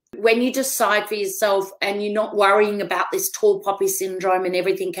when you decide for yourself and you're not worrying about this tall poppy syndrome and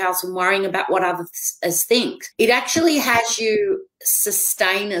everything else and worrying about what others think, it actually has you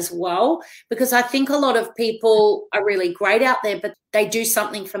sustain as well, because I think a lot of people are really great out there, but they do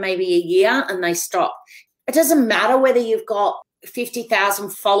something for maybe a year and they stop. It doesn't matter whether you've got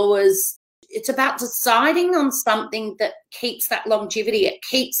 50,000 followers. It's about deciding on something that keeps that longevity. It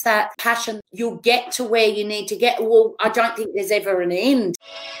keeps that passion. You'll get to where you need to get. Well, I don't think there's ever an end.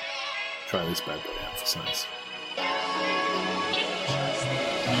 Try this bad boy out for size.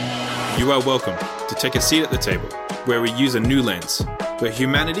 You are welcome to take a seat at the table, where we use a new lens, where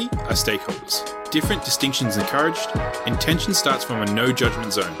humanity are stakeholders. Different distinctions encouraged. Intention starts from a no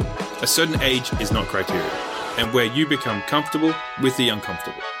judgment zone. A certain age is not criteria. And where you become comfortable with the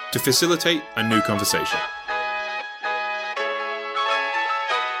uncomfortable to facilitate a new conversation.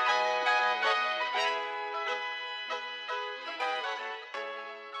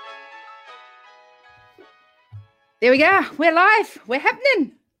 There we go. We're live. We're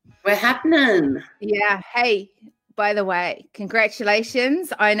happening. We're happening. Yeah. Hey, by the way,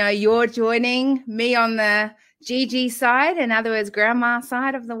 congratulations. I know you're joining me on the Gigi side, in other words, grandma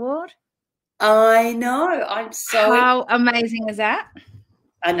side of the world. I know. I'm so. How amazing is that?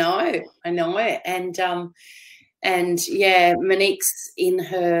 I know. And yeah, Monique's in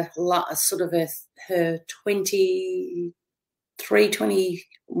her sort of her 20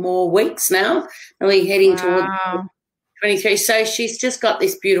 more weeks now, and we're heading towards 23. So she's just got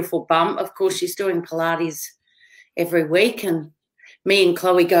this beautiful bump. Of course, she's doing Pilates every week, and me and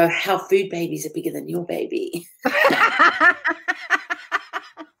Chloe go, "Our food babies are bigger than your baby."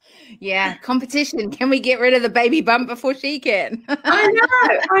 Yeah, competition. Can we get rid of the baby bump before she can? I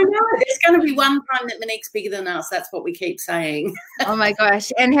know. There's going to be one time that Monique's bigger than us. That's what we keep saying. Oh, my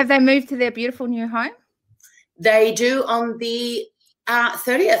gosh. And have they moved to their beautiful new home? They do on the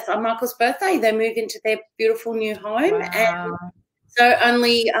 30th, on Michael's birthday. They move into their beautiful new home. Wow. And so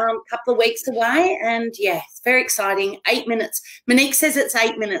only a couple of weeks away. And, yeah, it's very exciting. 8 minutes. Monique says it's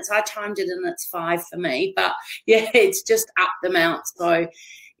 8 minutes. I timed it and it's 5 for me. But, yeah, it's just up the mount. So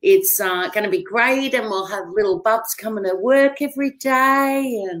it's going to be great, and we'll have little bubs coming to work every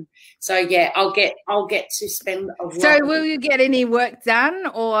day, and so yeah, I'll get to spend a lot. So, will you get any work done,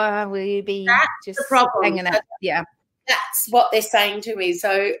 or will you be just hanging out? Yeah, that's what they're saying to me.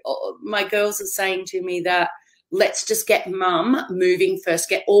 So, my girls are saying to me that let's just get Mum moving first,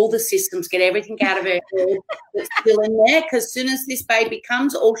 get all the systems, get everything out of her head that's still in there, because as soon as this baby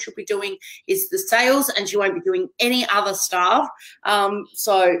comes, all she'll be doing is the sales, and she won't be doing any other stuff.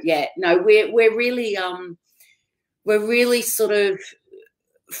 So yeah, no, we're really sort of,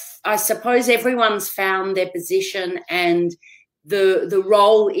 I suppose everyone's found their position, and the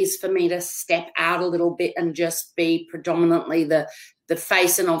role is for me to step out a little bit and just be predominantly the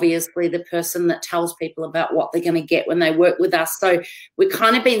face, and obviously the person that tells people about what they're going to get when they work with us. So we've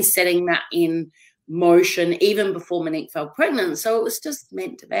kind of been setting that in motion even before Monique fell pregnant. So it was just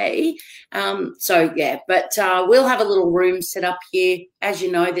meant to be. So, yeah, but we'll have a little room set up here. As you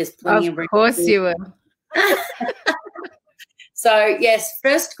know, there's plenty of room. Of course you will. So, yes,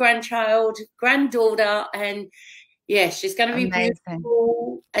 first granddaughter, and yeah, she's going to be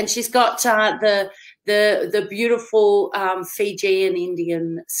beautiful, and she's got the beautiful Fijian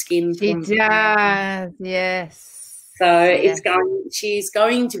Indian skin. She does, yes. So she's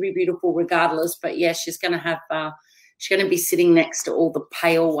going to be beautiful regardless. But yeah, she's going to be sitting next to all the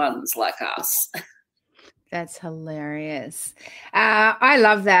pale ones like us. That's hilarious. I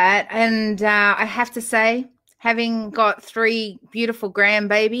love that, and I have to say, having got 3 beautiful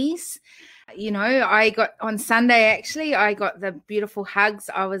grandbabies. You know, I got on Sunday, actually, I got the beautiful hugs.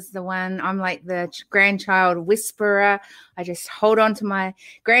 I'm like the grandchild whisperer. I just hold on to my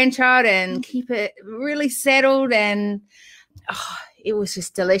grandchild and keep it really settled. And it was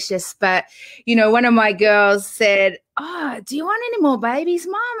just delicious. But, you know, one of my girls said, do you want any more babies,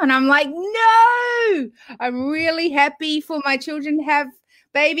 Mom? And I'm like, no, I'm really happy for my children to have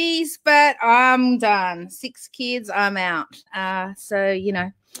babies, but I'm done. 6 kids, I'm out. So, you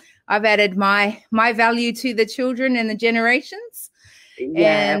know, I've added my value to the children and the generations.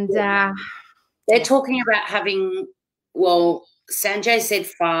 Yeah. And they're talking about having, well, Sanjay said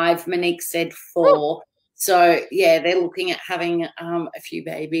 5, Monique said 4. So, yeah, they're looking at having a few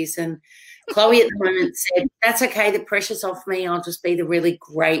babies. And Chloe at the moment said, that's okay, the pressure's off me. I'll just be the really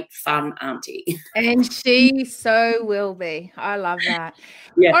great, fun auntie. And she so will be. I love that.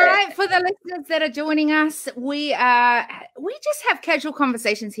 Yeah. All right, for the listeners that are joining us, we just have casual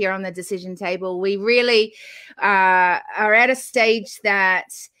conversations here on the decision table. We really are at a stage that,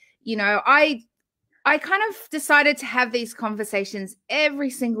 you know, I kind of decided to have these conversations every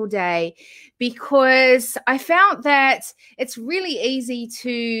single day because I found that it's really easy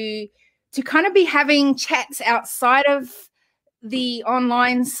to kind of be having chats outside of the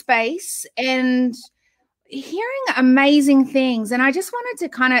online space and hearing amazing things. And I just wanted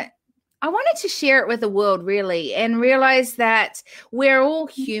to I wanted to share it with the world, really, and realize that we're all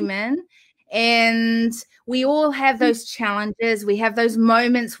human and we all have those challenges. We have those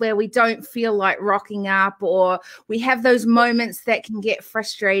moments where we don't feel like rocking up, or we have those moments that can get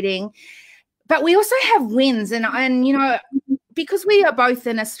frustrating. But we also have wins. And you know, because we are both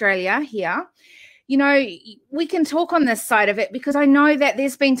in Australia here, you know, we can talk on this side of it because I know that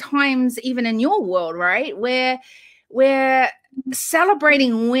there's been times even in your world, right, where we're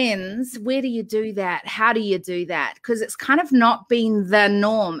celebrating wins. Where do you do that? How do you do that? Because it's kind of not been the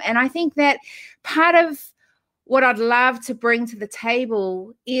norm. And I think that part of what I'd love to bring to the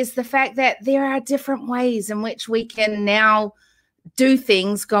table is the fact that there are different ways in which we can now do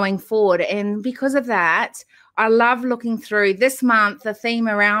things going forward. And because of that, I love looking through this month. The theme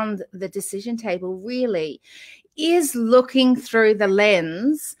around the decision table really is looking through the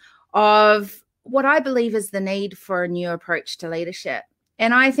lens of what I believe is the need for a new approach to leadership.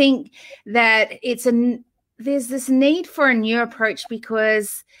 And I think that there's this need for a new approach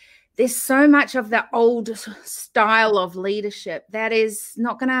because there's so much of the old style of leadership that is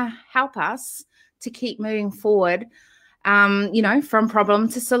not going to help us to keep moving forward, you know, from problem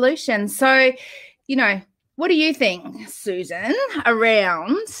to solution. So, you know, what do you think, Susan,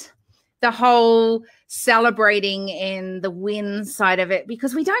 around the whole celebrating and the win side of it?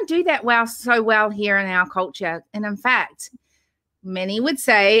 Because we don't do that so well here in our culture. And in fact, many would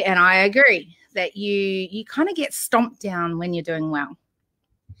say, and I agree, that you kind of get stomped down when you're doing well.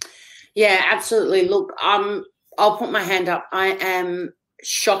 Yeah, absolutely. Look, I'll put my hand up. I am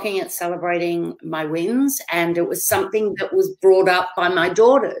shocking at celebrating my wins, and it was something that was brought up by my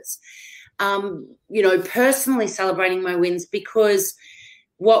daughters. You know, personally celebrating my wins, because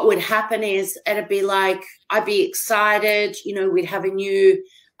what would happen is it'd be like I'd be excited. You know, we'd have a new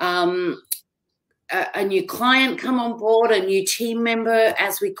client come on board, a new team member,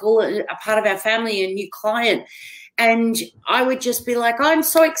 as we call it, a part of our family, a new client. And I would just be like, I'm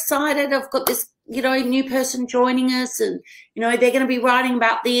so excited. I've got this, you know, new person joining us, and, you know, they're going to be writing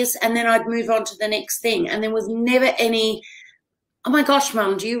about this. And then I'd move on to the next thing. And there was never any, oh my gosh,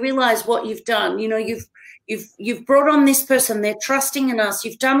 Mum, do you realize what you've done? You know, you've brought on this person. They're trusting in us.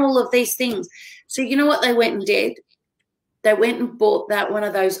 You've done all of these things. So you know what they went and did? They went and bought one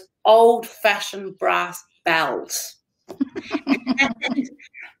of those old-fashioned brass bells.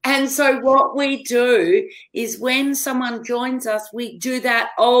 And so what we do is when someone joins us, we do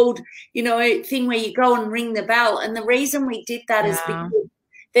that old, you know, thing where you go and ring the bell. And the reason we did that is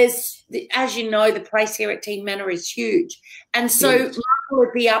because as you know, the place here at Teen Manor is huge. And so Michael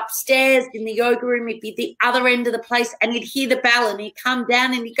would be upstairs in the yoga room. He'd be the other end of the place, and he'd hear the bell, and he'd come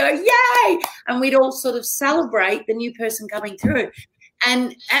down and he'd go, yay! And we'd all sort of celebrate the new person coming through.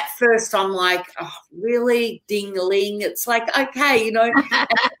 And at first I'm like, oh, really, ding-a-ling? It's like, okay, you know.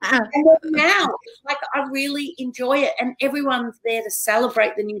 And now it's like I really enjoy it, and everyone's there to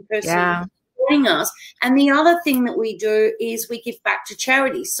celebrate the new person joining us. And the other thing that we do is we give back to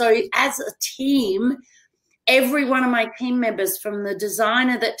charity. So as a team, every one of my team members, from the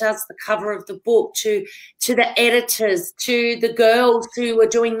designer that does the cover of the book to the editors, to the girls who are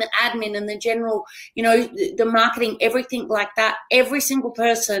doing the admin and the general, you know, the marketing, everything like that, every single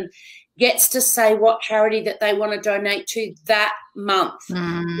person gets to say what charity that they want to donate to that month.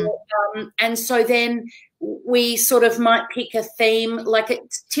 And so then we sort of might pick a theme, like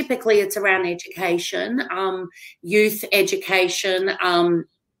typically it's around education, youth education,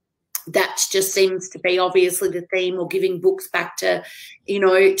 that just seems to be obviously the theme, or giving books back to, you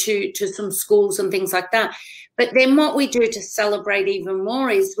know, to some schools and things like that. But then what we do to celebrate even more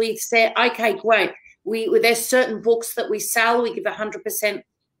is we've said, okay, great. There's certain books that we sell. We give 100%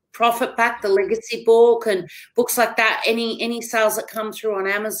 profit back, the legacy book and books like that. Any sales that come through on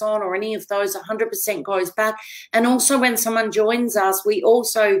Amazon or any of those, 100% goes back. And also when someone joins us, we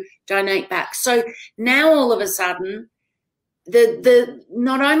also donate back. So now all of a sudden,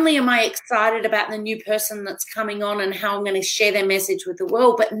 not only am I excited about the new person that's coming on and how I'm going to share their message with the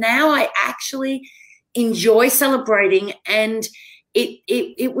world, but now I actually enjoy celebrating. And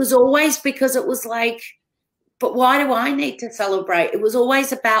it was always because it was like, but why do I need to celebrate? It was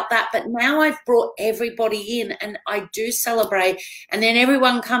always about that. But now I've brought everybody in and I do celebrate. And then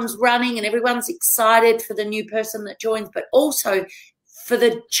everyone comes running and everyone's excited for the new person that joins, but also for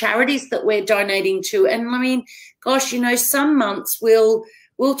the charities that we're donating to. And I mean, gosh, you know, some months we'll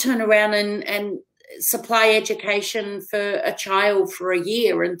turn around and supply education for a child for a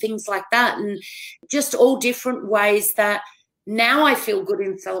year and things like that, and just all different ways that now I feel good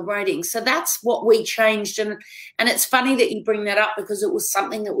in celebrating. So that's what we changed. And it's funny that you bring that up, because it was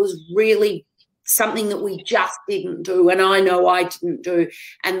something that was really something that we just didn't do, and I know I didn't do.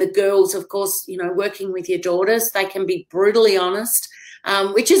 And the girls, of course, you know, working with your daughters, they can be brutally honest,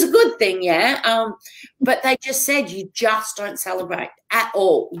 which is a good thing, yeah. But they just said, you just don't celebrate at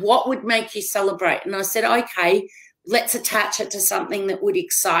all. What would make you celebrate? And I said, okay, let's attach it to something that would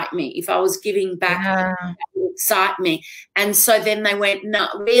excite me. If I was giving back, that would excite me. And so then they went, no,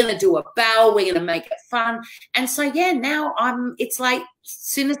 we're going to do a bell. We're going to make it fun. And so, yeah, now it's like, as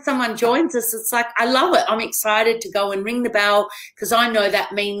soon as someone joins us, it's like, I love it. I'm excited to go and ring the bell, because I know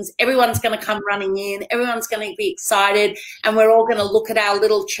that means everyone's going to come running in. Everyone's going to be excited. And we're all going to look at our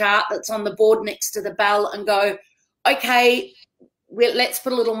little chart that's on the board next to the bell and go, okay, let's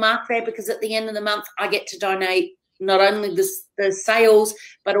put a little mark there, because at the end of the month, I get to donate not only the sales,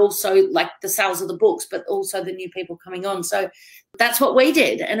 but also like the sales of the books, but also the new people coming on. So that's what we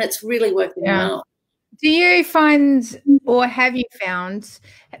did, and it's really working well. Do you find, or have you found,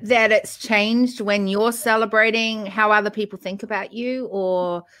 that it's changed when you're celebrating how other people think about you,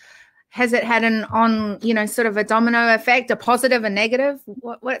 or has it had sort of a domino effect, a positive, a negative?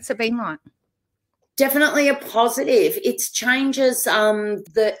 What's it been like? Definitely a positive. It changes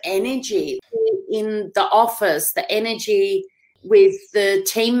the energy in the office, the energy with the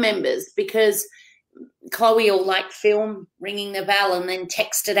team members, because Chloe will like film ringing the bell and then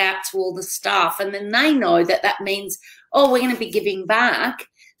text it out to all the staff, and then they know that means, oh, we're going to be giving back.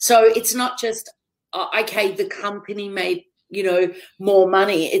 So it's not just, okay, the company made, you know, more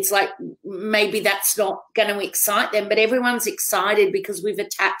money. It's like, maybe that's not going to excite them, but everyone's excited because we've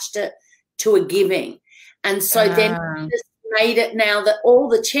attached it to a giving. And so then we just made it now that all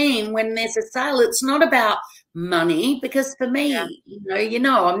the team, when there's a sale, it's not about money, because for me, you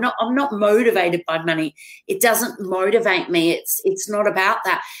know, I'm not motivated by money. It doesn't motivate me. It's not about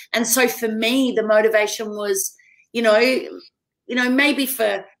that. And so for me, the motivation was, you know, maybe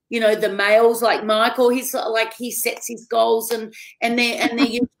for, you know, the males like Michael, he's like, he sets his goals and they're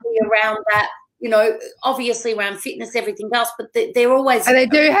usually around that, you know, obviously around fitness, everything else, but they're always. And they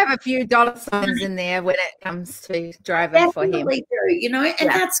do have a few dollar signs in there when it comes to driving for him. Definitely do, you know, and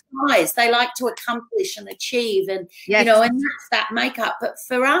that's guys. They like to accomplish and achieve, and, you know, and that's that makeup. But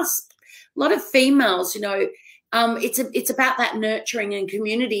for us, a lot of females, you know, it's about that nurturing and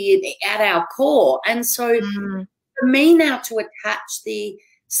community at our core. And so for me now to attach the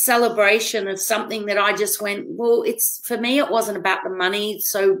celebration of something that I just went, well, it's, for me, it wasn't about the money,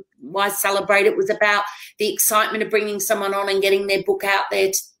 so why celebrate? It was about the excitement of bringing someone on and getting their book out there,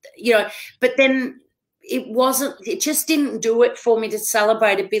 you know. But then it just didn't do it for me to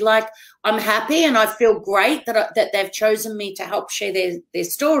celebrate. It'd be like, I'm happy and I feel great that they've chosen me to help share their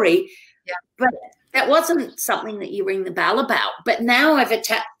story. Yeah. But that wasn't something that you ring the bell about. But now I've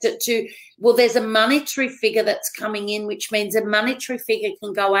attached it to, well, there's a monetary figure that's coming in, which means a monetary figure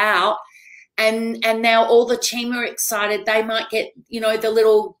can go out. And now all the team are excited. They might get, you know, the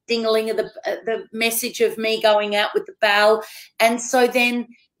little ding-a-ling of the message of me going out with the bell. And so then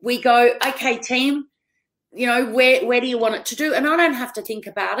we go, okay, team, you know, where do you want it to do? And I don't have to think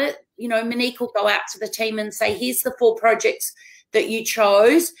about it. You know, Monique will go out to the team and say, here's the 4 projects that you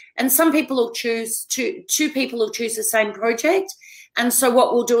chose, and some people will choose two people will choose the same project, and so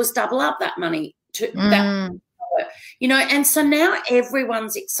what we'll do is double up that money to that, you know. And so now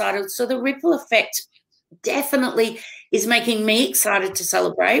everyone's excited, so the ripple effect definitely is making me excited to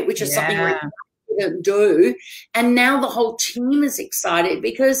celebrate, which is something we didn't do. And now the whole team is excited,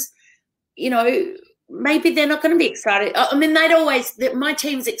 because, you know, maybe they're not going to be excited. I mean, my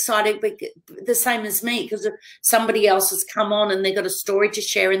team's excited, but the same as me, because somebody else has come on and they've got a story to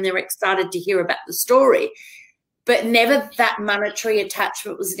share and they're excited to hear about the story. But never that monetary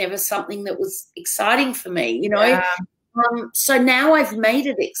attachment was never something that was exciting for me, you know. Yeah. So now I've made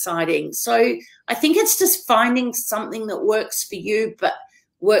it exciting. So I think it's just finding something that works for you but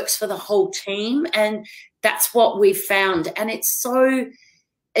works for the whole team, and that's what we've found. And it's so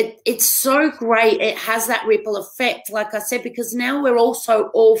great. It has that ripple effect, like I said, because now we're also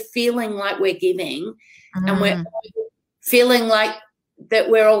all feeling like we're giving, and we're feeling like that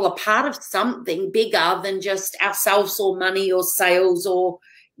we're all a part of something bigger than just ourselves or money or sales or,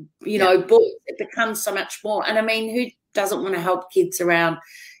 you know, books. It becomes so much more. And I mean, who doesn't want to help kids around,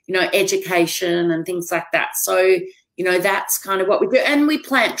 you know, education and things like that? So, you know, that's kind of what we do. And we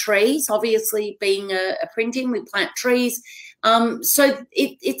plant trees, obviously being a printing, we plant trees. So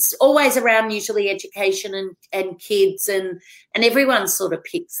it's always around usually education and kids, and everyone sort of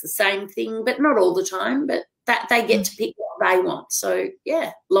picks the same thing, but not all the time, but that they get to pick what they want. So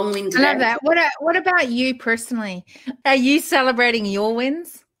yeah, long-winded. I love that. What about you personally? Are you celebrating your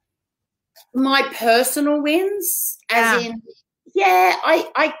wins? My personal wins, as in, yeah,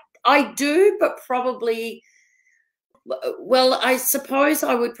 I do, but probably, well, I suppose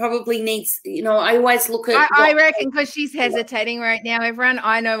I would probably need, I always look at. I reckon, because she's hesitating right now, everyone.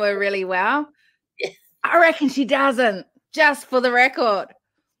 I know her really well. Yeah. I reckon she doesn't, just for the record.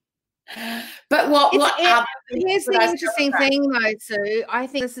 But here's the interesting thing, though, Sue. I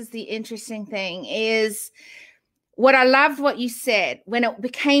think this is the interesting thing is what I loved what you said when it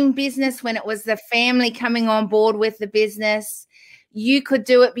became business, when it was the family coming on board with the business, you could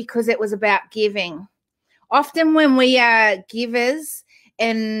do it because it was about giving. Often when we are givers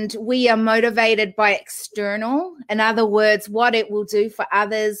and we are motivated by external, in other words, what it will do for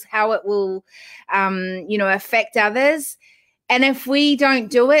others, how it will, affect others. And if we don't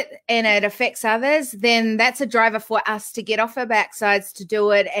do it and it affects others, then that's a driver for us to get off our backsides to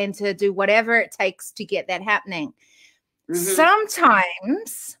do it and to do whatever it takes to get that happening. Mm-hmm.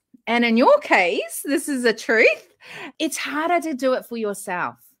 Sometimes, and in your case, this is a truth, it's harder to do it for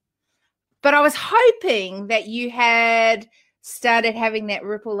yourself. But I was hoping that you had started having that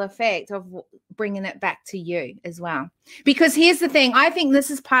ripple effect of bringing it back to you as well. Because here's the thing, I think this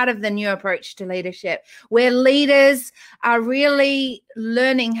is part of the new approach to leadership, where leaders are really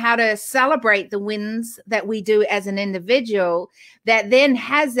learning how to celebrate the wins that we do as an individual that then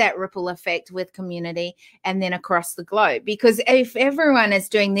has that ripple effect with community and then across the globe. Because if everyone is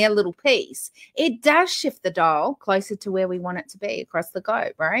doing their little piece, it does shift the dial closer to where we want it to be across the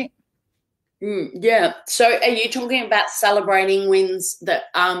globe, right? Yeah. So are you talking about celebrating wins that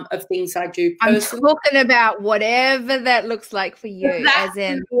of things I do personally? I'm talking about whatever that looks like for you. As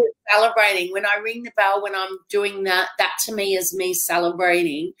in celebrating. When I ring the bell, when I'm doing that to me is me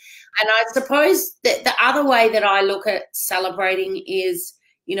celebrating. And I suppose that the other way that I look at celebrating is,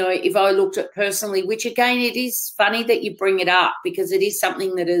 if I looked at personally, which again, it is funny that you bring it up because it is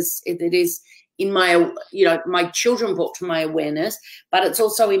something that is in my, my children brought to my awareness, but it's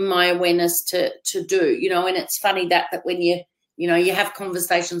also in my awareness to do, and it's funny that when you have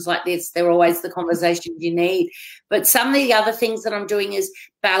conversations like this, they're always the conversations you need. But some of the other things that I'm doing is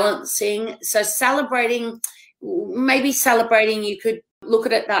balancing. So celebrating, you could look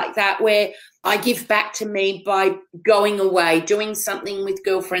at it like that, where I give back to me by going away, doing something with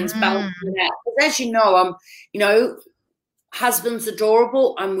girlfriends, balancing that. Because as you know, I'm, husband's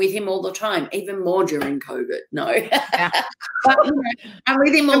adorable. I'm with him all the time, even more during COVID. No. Yeah. But, I'm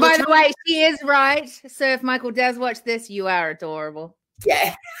with him all the time. By the way, she is right. So if Michael does watch this, you are adorable.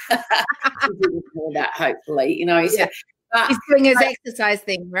 Yeah. He didn't hear that, hopefully. Yeah. He's doing his exercise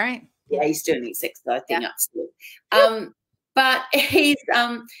thing, right? Yeah, he's doing his exercise thing, absolutely. But he's,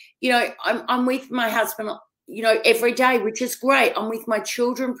 I'm with my husband, every day, which is great. I'm with my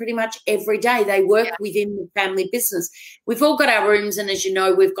children pretty much every day. They work within the family business. We've all got our rooms, and as you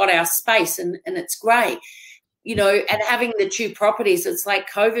know, we've got our space, and it's great. And having the 2 properties, it's like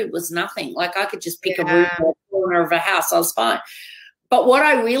COVID was nothing. Like I could just pick a room or a corner of a house. I was fine. But what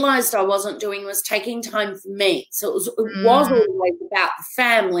I realized I wasn't doing was taking time for me. So it was always about the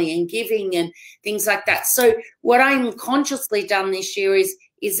family and giving and things like that. So what I'm consciously done this year is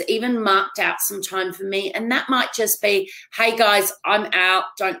even marked out some time for me. And that might just be, hey, guys, I'm out.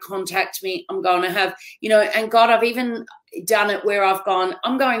 Don't contact me. I'm going to have, and God, I've even done it where I've gone,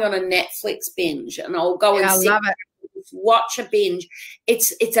 I'm going on a Netflix binge, and I'll go and watch a binge.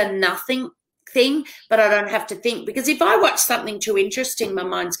 It's a nothing thing, but I don't have to think, because if I watch something too interesting, my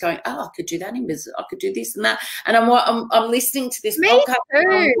mind's going, I could do that in business. I could do this and that. And I'm listening to this podcast.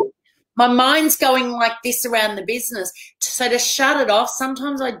 Too. My mind's going like this around the business. So to shut it off,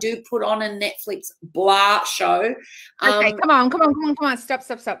 sometimes I do put on a Netflix blah show. Okay, come on.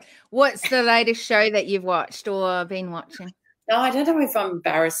 Stop. What's the latest show that you've watched or been watching? No, I don't know if I'm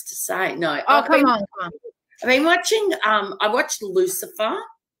embarrassed to say. No. Oh, come on. I've been watching, I watched Lucifer.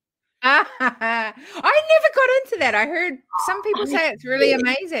 I never got into that. I heard some people say it's really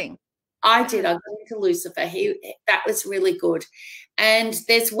amazing. I did. I got into Lucifer. That was really good. And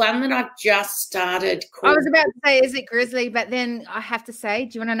there's one that I've just started called. I was about to say, is it Grizzly? But then I have to say,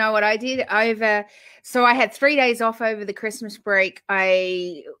 do you want to know what I did so I had 3 days off over the Christmas break.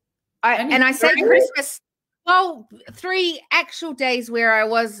 I say Christmas, well, 3 actual days where I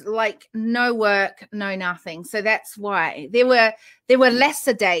was like no work, no nothing. So that's why there were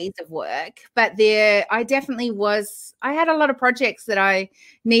lesser days of work, but I had a lot of projects that I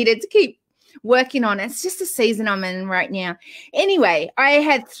needed to keep working on. It's just a season I'm in right now. Anyway, I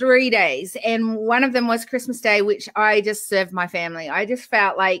had 3 days, and one of them was Christmas Day, which I just served my family. I just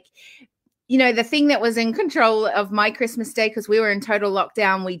felt like, you know, the thing that was in control of my Christmas Day, because we were in total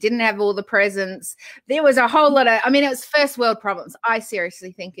lockdown, we didn't have all the presents. There was a whole lot of, I mean, it was first world problems. I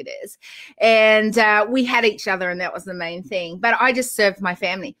seriously think it is. And we had each other, and that was the main thing. But I just served my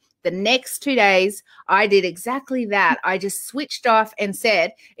family. The next 2 days, I did exactly that. I just switched off and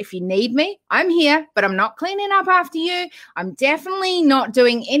said, if you need me, I'm here, but I'm not cleaning up after you. I'm definitely not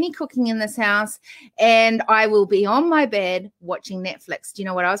doing any cooking in this house. And I will be on my bed watching Netflix. Do you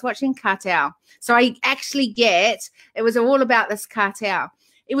know what I was watching? Cartel. So I actually it was all about this cartel.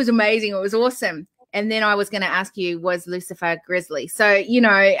 It was amazing. It was awesome. And then I was going to ask you, was Lucifer grisly? So, you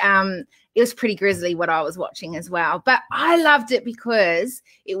know, it was pretty grisly what I was watching as well. But I loved it because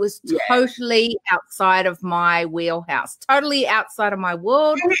it was totally outside of my wheelhouse, totally outside of my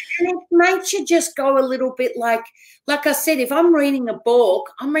world. And it makes you just go a little bit like I said, if I'm reading a book,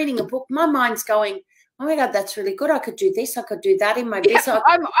 my mind's going, oh my God, that's really good. I could do this. I could do that in my business. Yeah,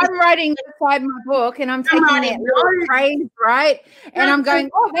 I'm writing inside my book, and I'm taking that little phrase, right? And I'm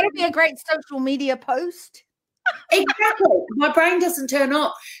going, oh, that'll be a great social media post. Exactly. My brain doesn't turn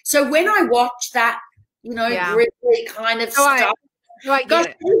off. So when I watch that, you know, gritty kind of stuff,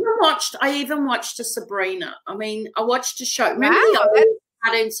 I even watched a Sabrina. I mean, I watched a show. Remember the old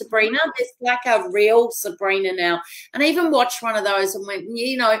cartoon Sabrina? There's like a real Sabrina now. And I even watched one of those and went,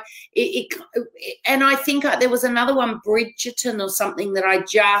 you know, and I think there was another one, Bridgerton or something, that I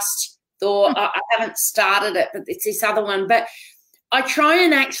just thought, I haven't started it, but it's this other one. But I try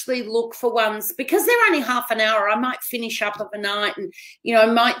and actually look for ones, because they're only half an hour. I might finish up of a night and, you know, I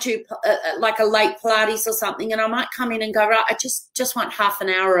might do like a late Pilates or something, and I might come in and go, right, I just want half an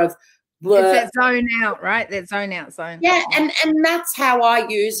hour of blur. It's that zone out, right? That zone out zone. Yeah, and that's how I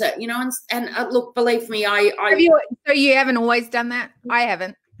use it, you know. And look, believe me, so you haven't always done that? I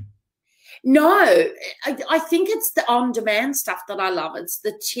haven't. No, I think it's the on-demand stuff that I love. It's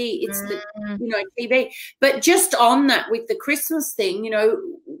the the, you know, TV. But just on that, with the Christmas thing, you know,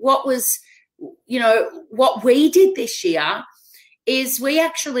 what we did this year is we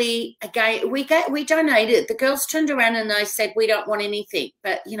actually, again, we donated. The girls turned around and they said, we don't want anything.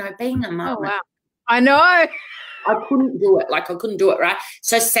 But, you know, being a mum. Oh, wow. I know. I couldn't do it. Like, I couldn't do it, right?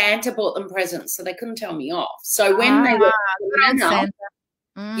 So Santa bought them presents, so they couldn't tell me off. So when they were Santa.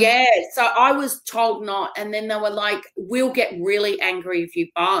 Yeah, so I was told not, and then they were like, we'll get really angry if you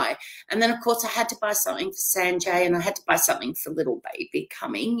buy. And then, of course, I had to buy something for Sanjay, and I had to buy something for little baby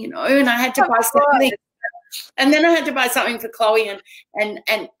coming, you know, and I had to buy something. And then I had to buy something for Chloe, and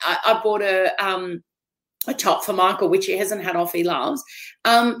I bought a top for Michael, which he hasn't had off, he loves.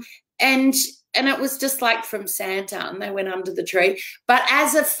 And it was just like from Santa, and they went under the tree. But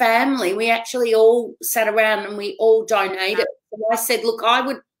as a family, we actually all sat around and we all donated. So I said, look, I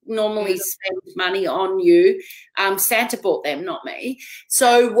would normally spend money on you. Santa bought them, not me.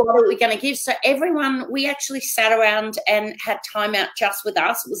 So what are we going to give? So everyone, we actually sat around and had time out just with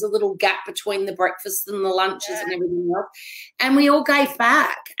us. It was a little gap between the breakfast and the lunches and everything else. And we all gave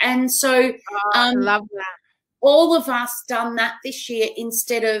back. And so I love that. All of us done that this year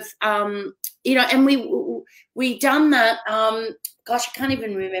instead of, you know, and we done that. Gosh, I can't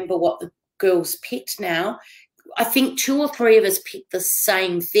even remember what the girls picked now. I think 2 or 3 of us picked the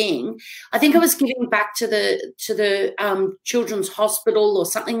same thing. I think I was giving back to the children's hospital or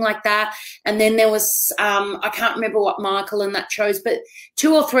something like that. And then there was I can't remember what Michael and that chose, but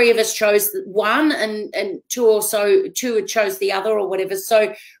 2 or 3 of us chose one, and 2 had chose the other or whatever.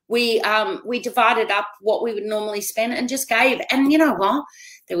 So we divided up what we would normally spend and just gave. And you know what?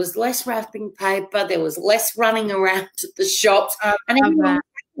 There was less wrapping paper. There was less running around at the shops.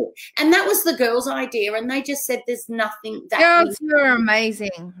 And that was the girls' idea, and they just said there's nothing that girls, you're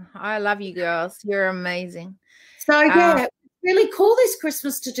amazing. I love you girls. You're amazing. So yeah, really cool this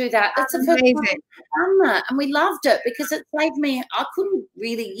Christmas to do that. That's the first time we've done that, and we loved it because it saved me.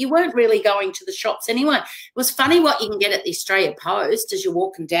 You weren't really going to the shops anyway. It was funny what you can get at the Australia Post as you're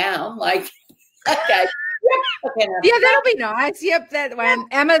walking down, like, okay. Yeah, that'll be nice. Yep, that one.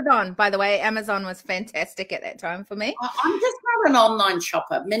 Amazon, by the way, Amazon was fantastic at that time for me. I'm just not an online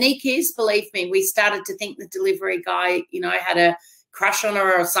shopper. Monique is, believe me. We started to think the delivery guy, you know, had a crush on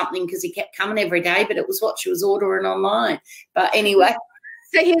her or something because he kept coming every day, but it was what she was ordering online. But anyway.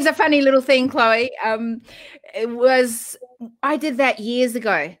 So here's a funny little thing, Chloe. I did that years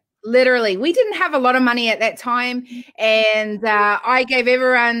ago. Literally, we didn't have a lot of money at that time, and I gave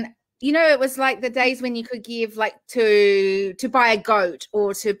everyone. You know, it was like the days when you could give like to buy a goat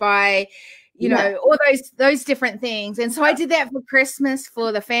or to buy, you know, all those different things. And so I did that for Christmas,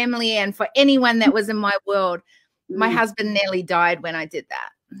 for the family, and for anyone that was in my world. My husband nearly died when I did that,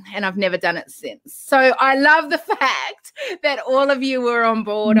 and I've never done it since. So I love the fact that all of you were on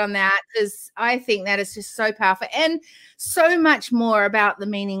board on that, because I think that is just so powerful and so much more about the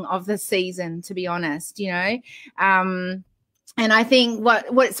meaning of the season, to be honest, you know. And I think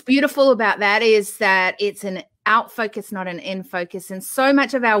what's beautiful about that is that it's an out focus, not an in focus. And so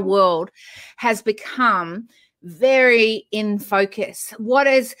much of our world has become very in focus. What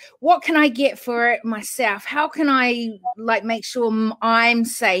can I get for it myself? How can I make sure I'm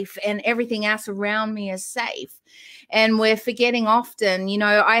safe and everything else around me is safe? And we're forgetting often, you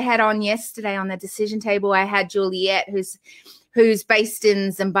know, I had on yesterday on the decision table, I had Juliet, who's based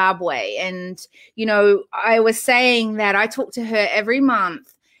in Zimbabwe. And, you know, I was saying that I talk to her every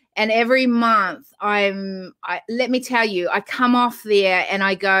month. And every month let me tell you, I come off there and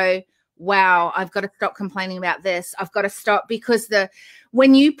I go, wow, I've got to stop complaining about this. I've got to stop, because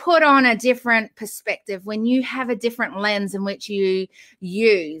when you put on a different perspective, when you have a different lens in which you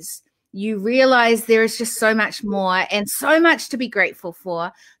use, you realize there is just so much more and so much to be grateful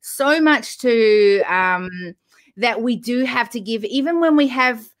for, so much that we do have to give, even when we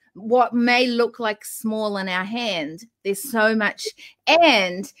have what may look like small in our hand. There's so much.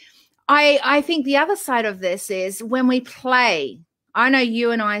 And I think the other side of this is when we play. I know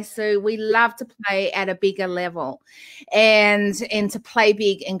you and I, Sue, we love to play at a bigger level and to play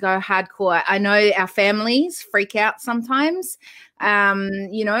big and go hardcore. I know our families freak out sometimes,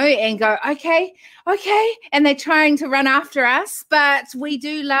 you know, and go, okay. And they're trying to run after us, but we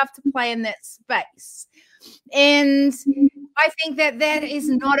do love to play in that space. And I think that is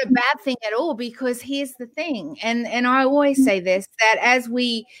not a bad thing at all, because here's the thing. And I always say this, that as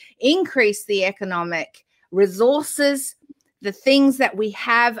we increase the economic resources, the things that we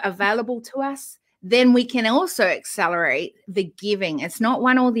have available to us, then we can also accelerate the giving. It's not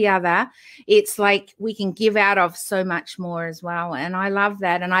one or the other. It's like we can give out of so much more as well. And I love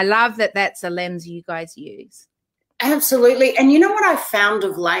that. And I love that that's a lens you guys use. Absolutely. And you know what I found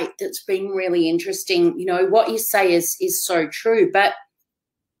of late that's been really interesting? You know, what you say is so true. But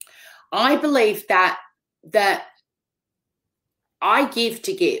I believe that I give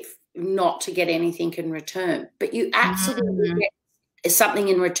to give, not to get anything in return, but you absolutely get something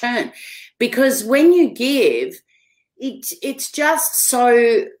in return, because when you give, it's just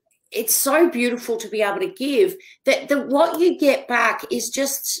so beautiful to be able to give that what you get back is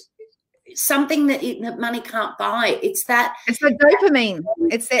just something that money can't buy. It's the dopamine.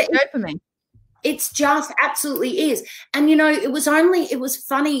 It's that dopamine. It's just absolutely is. And you know, it was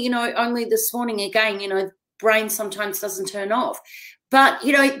funny, you know, only this morning again, you know, brain sometimes doesn't turn off. But,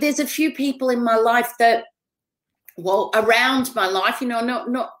 you know, there's a few people in my life that, well, around my life, you know,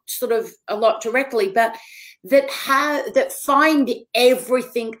 not sort of a lot directly, but that find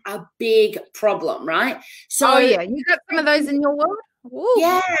everything a big problem, right? So, you got some of those in your world? Ooh.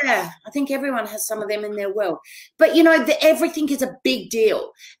 Yeah, I think everyone has some of them in their world. But, you know, everything is a big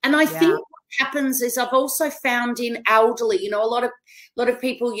deal. And I think what happens is I've also found in elderly, you know, a lot of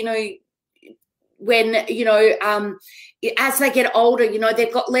people, you know, when, you know, as they get older, you know,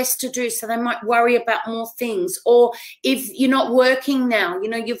 they've got less to do, so they might worry about more things. Or if you're not working now, you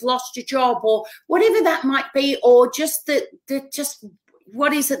know, you've lost your job or whatever that might be, or just just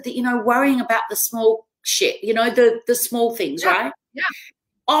what is it that, you know, worrying about the small shit, you know, the small things, right? Yeah.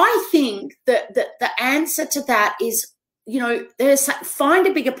 I think that the answer to that is, you know, find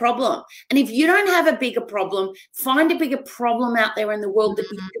a bigger problem. And if you don't have a bigger problem, find a bigger problem out there in the world that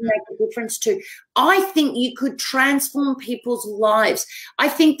you can make a difference to. I think you could transform people's lives. I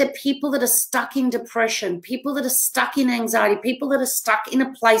think that people that are stuck in depression, people that are stuck in anxiety, people that are stuck in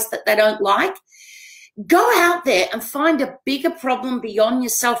a place that they don't like, go out there and find a bigger problem beyond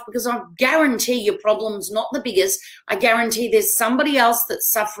yourself, because I guarantee your problem's not the biggest. I guarantee there's somebody else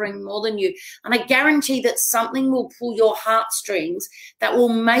that's suffering more than you. And I guarantee that something will pull your heartstrings that will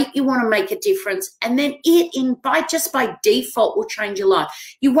make you want to make a difference. And then by default will change your life.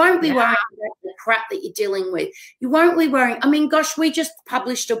 You won't be worrying about the crap that you're dealing with. You won't be worrying. I mean, gosh, we just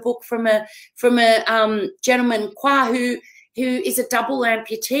published a book from a gentleman, Kwa, who is a double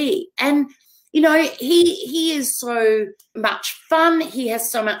amputee. And you know, he is so much fun. He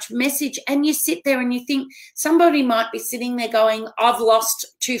has so much message. And you sit there and you think somebody might be sitting there going, I've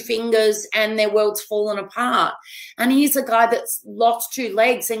lost 2 fingers and their world's fallen apart. And he's a guy that's lost 2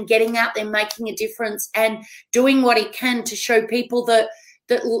 legs and getting out there, making a difference and doing what he can to show people that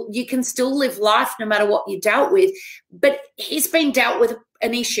you can still live life no matter what you dealt with. But he's been dealt with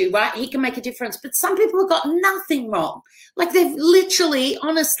an issue, right? He can make a difference. But some people have got nothing wrong. Like they've literally,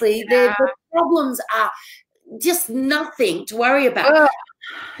 honestly, their problems are just nothing to worry about.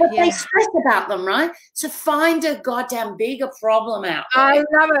 But they stress about them, right? So find a goddamn bigger problem out there. I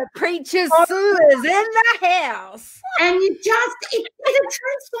love it. Preacher Sue is in the house. And it'll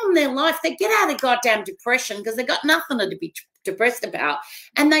transform their life. They get out of goddamn depression because they've got nothing to be depressed about,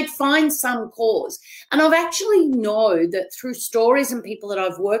 and they'd find some cause. And I've actually know that through stories and people that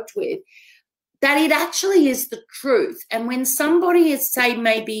I've worked with, that it actually is the truth. And when somebody is, say,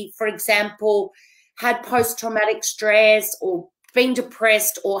 maybe, for example, had post-traumatic stress or been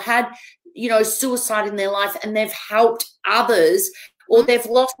depressed or had, suicide in their life, and they've helped others, or they've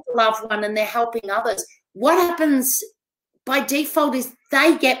lost a loved one and they're helping others, what happens by default is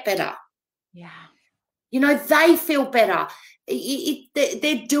they get better. Yeah. They feel better.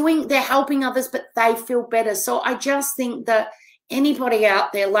 They're helping others, but they feel better. So I just think that anybody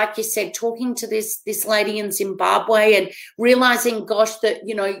out there, like you said, talking to this lady in Zimbabwe and realizing, gosh, that,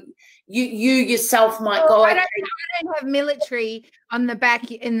 you yourself might go. I don't have military in the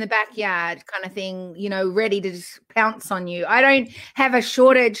backyard kind of thing, ready to just pounce on you. I don't have a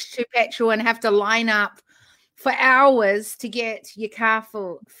shortage to petrol and have to line up for hours to get your car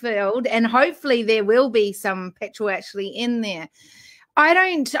filled, and hopefully there will be some petrol actually in there. I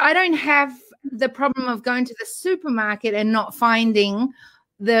don't have the problem of going to the supermarket and not finding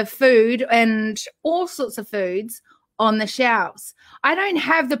the food and all sorts of foods on the shelves. I don't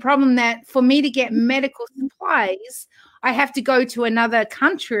have the problem that for me to get medical supplies, I have to go to another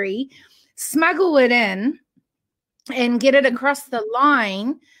country, smuggle it in, and get it across the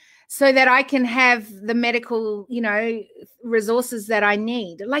line so that I can have the medical, resources that I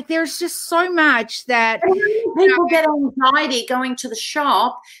need. Like, there's just so much that people get anxiety going to the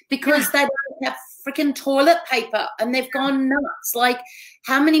shop because they don't have freaking toilet paper and they've gone nuts. Like,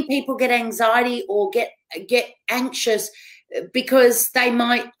 how many people get anxiety or get anxious because they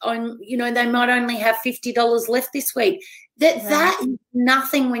might only have $50 left this week? That is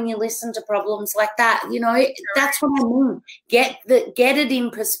nothing when you listen to problems like that. That's what I mean. Get it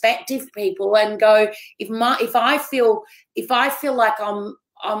in perspective, people, and go, if I feel like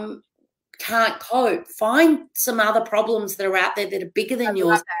I'm can't cope, find some other problems that are out there that are bigger than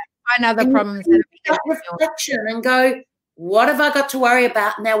yours. Find other problems that are bigger than reflection yours. And go, what have I got to worry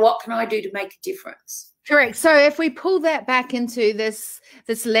about now? What can I do to make a difference? Correct. So if we pull that back into this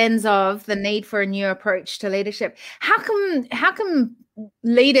lens of the need for a new approach to leadership, how can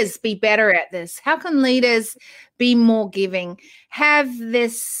leaders be better at this? How can leaders be more giving? Have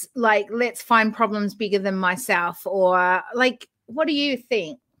this, like, let's find problems bigger than myself, or like, what do you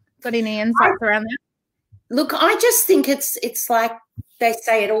think? Got any insights around that? Look, I just think it's like they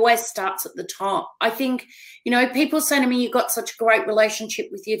say, it always starts at the top. I think, people say to me, you've got such a great relationship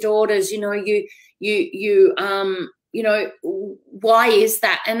with your daughters, why is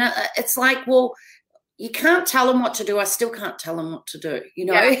that? And it's like, well, you can't tell them what to do. I still can't tell them what to do,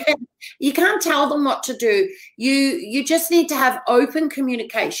 Yeah. You can't tell them what to do. You just need to have open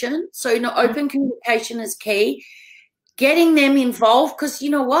communication. So, open communication is key. Getting them involved, because you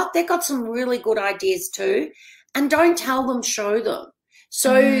know what? They've got some really good ideas too. And don't tell them, show them.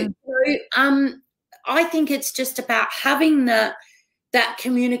 So, I think it's just about having that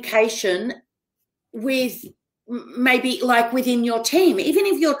communication with maybe like within your team. Even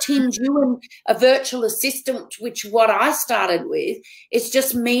if your team's you and a virtual assistant, which what I started with, it's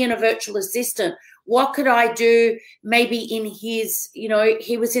just me and a virtual assistant. What could I do maybe in his,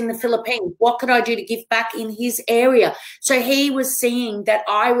 he was in the Philippines. What could I do to give back in his area? So he was seeing that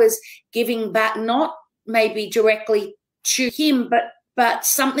I was giving back, not maybe directly to him, but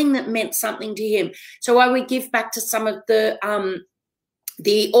something that meant something to him. So I would give back to some of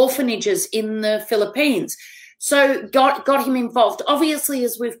the orphanages in the Philippines. So got him involved. Obviously,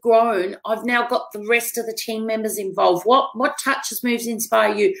 as we've grown, I've now got the rest of the team members involved. What touches, moves,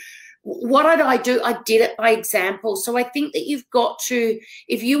 inspire you? What did I do? I did it by example. So I think that you've got to,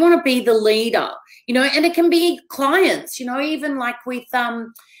 if you want to be the leader, and it can be clients, even like with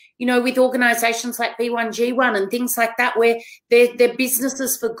with organizations like B1G1 and things like that, where they're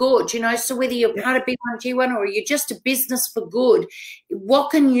businesses for good, So whether you're part of B1G1 or you're just a business for good, what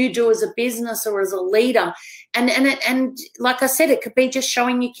can you do as a business or as a leader? And like I said, it could be just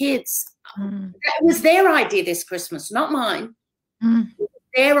showing your kids. That was their idea this Christmas, not mine.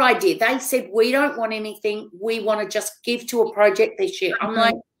 Their idea. They said, we don't want anything. We want to just give to a project this year. I'm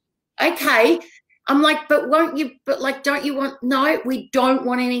like, okay. I'm like, don't you want, no, we don't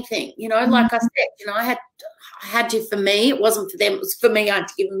want anything. Like I said, I I had to for me. It wasn't for them. It was for me. I had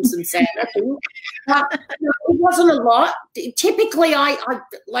to give them some Santa. But it wasn't a lot. Typically,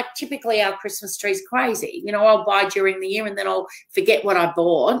 typically our Christmas tree's crazy. I'll buy during the year and then I'll forget what I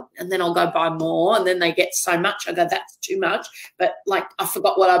bought and then I'll go buy more and then they get so much. I go, that's too much. But I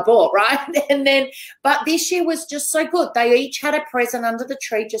forgot what I bought, right? But this year was just so good. They each had a present under the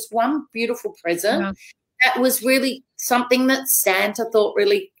tree, just one beautiful present. Yeah. That was really something that Santa thought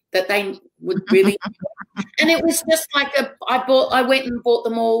really that they would really, and it was just I went and bought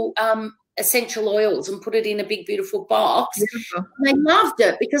them all essential oils and put it in a big, beautiful box. Beautiful. And they loved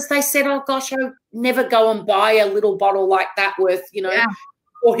it because they said, oh gosh, I would never go and buy a little bottle like that worth,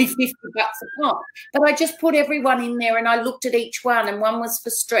 $40, $50 a pop. But I just put everyone in there and I looked at each one, and one was for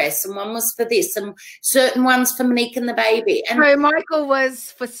stress and one was for this and certain ones for Monique and the baby. And so Michael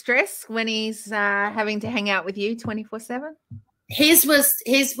was for stress when he's having to hang out with you 24/7? His was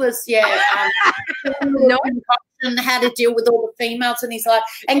and how to deal with all the females in his life.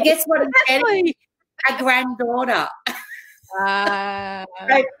 And guess what? A granddaughter. So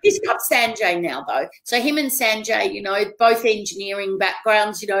he's got Sanjay now, though. So him and Sanjay, both engineering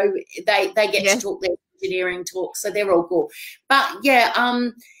backgrounds, they get to talk their engineering talk, so they're all good. But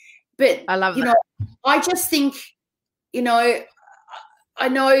but I love that. I just think, I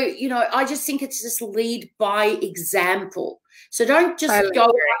just think it's just lead by example. So don't just go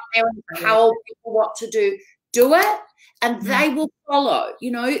out there and tell people what to do. Do it, and they will follow.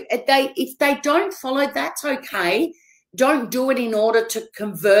 If they don't follow, that's okay. Don't do it in order to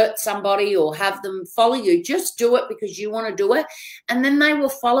convert somebody or have them follow you. Just do it because you want to do it, and then they will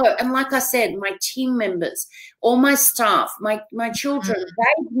follow. And like I said, my team members, all my staff, my children,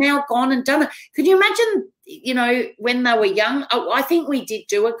 they've now gone and done it. Could you imagine, when they were young? I think we did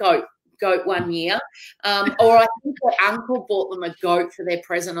do a goat 1 year, or I think their uncle bought them a goat for their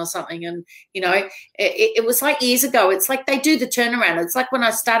present or something, and it was like years ago. It's like they do the turnaround. It's like when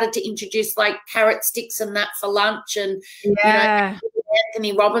I started to introduce like carrot sticks and that for lunch, and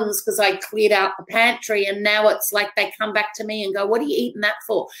Anthony Robbins, because I cleared out the pantry, and now it's like they come back to me and go, what are you eating that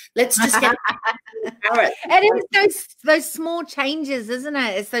for? Let's just get carrots. And it's those small changes, isn't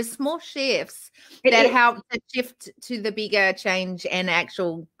it? It's those small shifts that help to shift to the bigger change and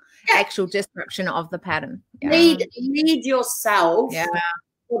actual disruption of the pattern. Lead yourself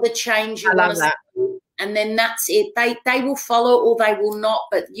for the change you want to see, and then that's it. They will follow or they will not,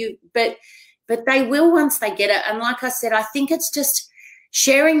 but they will once they get it. And like I said, I think it's just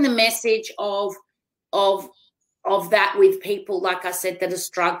sharing the message of that with people, like I said, that are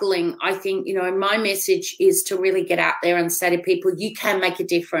struggling. I think, my message is to really get out there and say to people, you can make a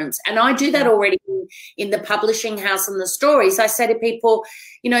difference. And I do that already in the publishing house and the stories. I say to people,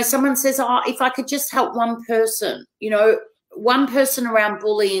 someone says, oh, if I could just help one person, one person around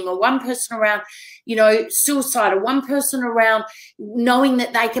bullying, or one person around, suicide, or one person around knowing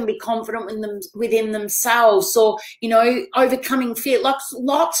that they can be confident within themselves, or, overcoming fear,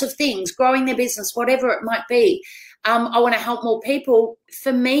 lots of things, growing their business, whatever it might be. I want to help more people.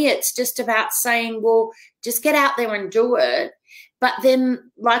 For me, it's just about saying, well, just get out there and do it. But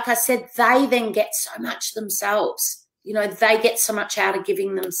then, like I said, they then get so much themselves. They get so much out of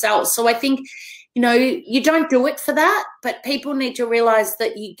giving themselves. So I think, you don't do it for that, but people need to realize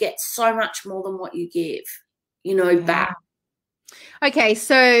that you get so much more than what you give, back. Okay,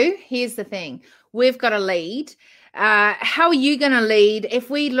 so here's the thing. We've got a lead. How are you going to lead? If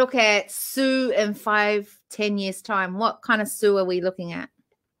we look at Sue in 5-10 years' time, what kind of Sue are we looking at?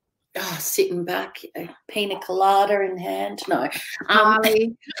 Oh, sitting back, a pina colada in hand. No. Got it.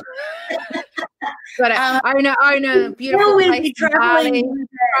 Own a beautiful place in Bali,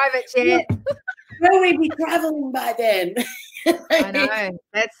 private jet. Will we be traveling by then? I know.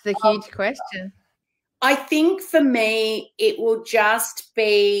 That's the huge question. I think for me, it will just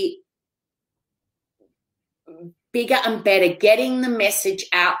be bigger and better, getting the message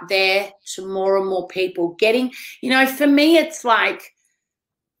out there to more and more people. For me, it's like,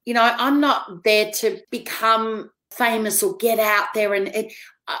 I'm not there to become famous or get out there, and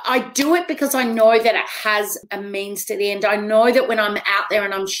I do it because I know that it has a means to the end. I know that when I'm out there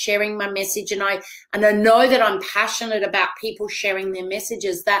and I'm sharing my message, and I know that I'm passionate about people sharing their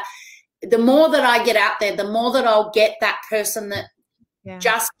messages, that the more that I get out there, the more that I'll get that person that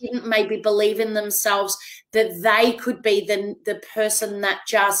just didn't maybe believe in themselves, that they could be the person that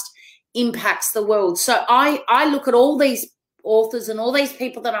just impacts the world. So I look at all these authors and all these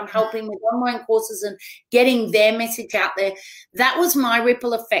people that I'm helping with online courses and getting their message out there. That was my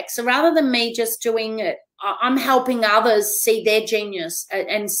ripple effect. So rather than me just doing it, I'm helping others see their genius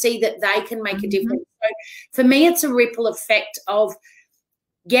and see that they can make a difference. So for me, it's a ripple effect of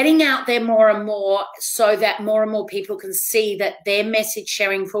getting out there more and more so that more and more people can see that their message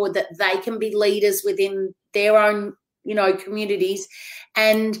sharing forward, that they can be leaders within their own, communities,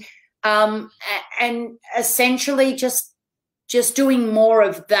 and essentially just doing more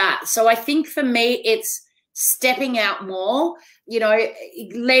of that. So I think for me, it's stepping out more, now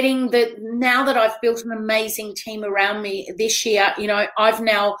that I've built an amazing team around me this year, I've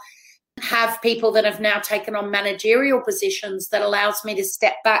now have people that have now taken on managerial positions that allows me to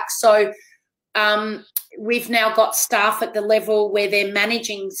step back. So we've now got staff at the level where they're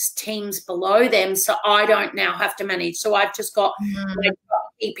managing teams below them, so I don't now have to manage. So I've just got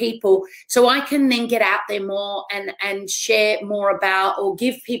people, so I can then get out there more and share more about, or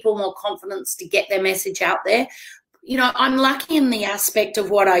give people more confidence to get their message out there. I'm lucky in the aspect of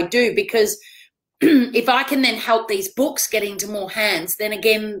what I do, because if I can then help these books get into more hands, then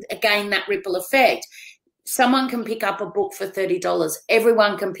again that ripple effect. Someone can pick up a book for $30.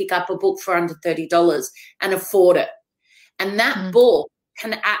 Everyone can pick up a book for under $30 and afford it. And that book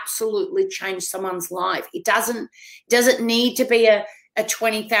can absolutely change someone's life. It doesn't need to be a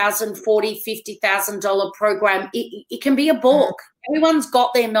 $20,000, $40,000, $50,000 program. It can be a book. Everyone's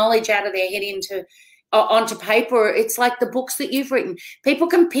got their knowledge out of their head onto paper. It's like the books that you've written. People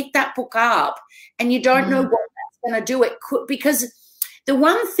can pick that book up, and you don't know what that's going to do. It could, because the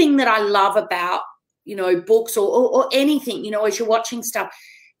one thing that I love about, books or anything, as you're watching stuff,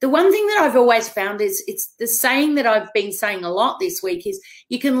 the one thing that I've always found is, it's the saying that I've been saying a lot this week, is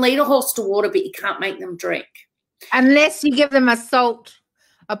you can lead a horse to water, but you can't make them drink. Unless you give them a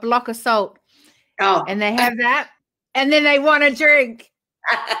block of salt. Oh. And they have that, and then they want to drink.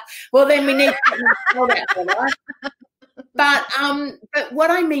 Well, then we need to know that, right? But what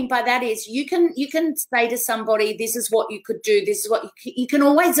I mean by that is, you can say to somebody, this is what you could do, this is what you can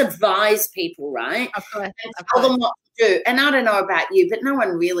always advise people, right? Of course. And tell them what to do. And I don't know about you, but no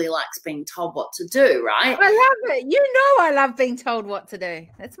one really likes being told what to do, right? I love it. I love being told what to do.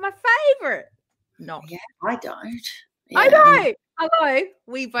 That's my favorite. No. Yeah, I don't. Yeah. I know. Hello.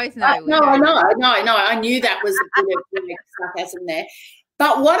 We both know. No, I know. I knew that was a bit of sarcasm there.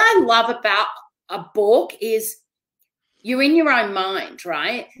 But what I love about a book is you're in your own mind,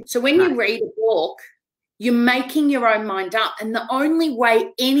 right? So when you read a book, you're making your own mind up. And the only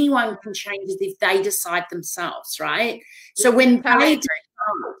way anyone can change is if they decide themselves, right? So when they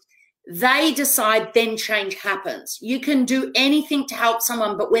decide, then change happens. You can do anything to help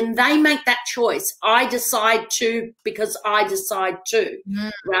someone, but when they make that choice, I decide to because I decide to,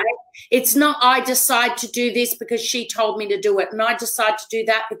 right? It's not I decide to do this because she told me to do it, and I decide to do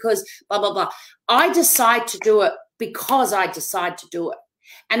that because blah, blah, blah. I decide to do it because I decide to do it.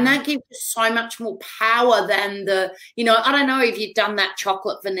 And that gives you so much more power than I don't know if you've done that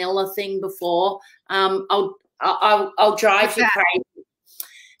chocolate vanilla thing before. I'll drive you crazy.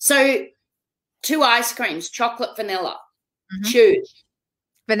 So 2 ice creams, chocolate, vanilla. Choose.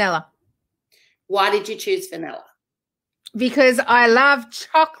 Vanilla. Why did you choose vanilla? Because I love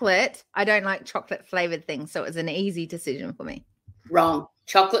chocolate. I don't like chocolate flavored things, so it was an easy decision for me. Wrong.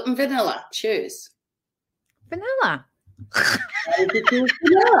 Chocolate and vanilla. Choose. Vanilla. Why did you choose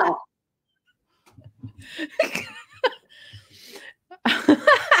vanilla? I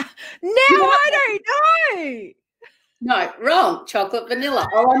don't know. No, wrong. Chocolate, vanilla.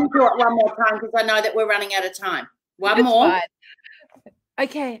 I'll only do it one more time because I know that we're running out of time. One more. Fine.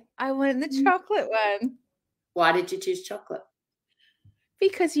 Okay, I want the chocolate one. Why did you choose chocolate?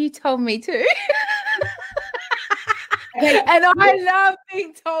 Because you told me to. And I love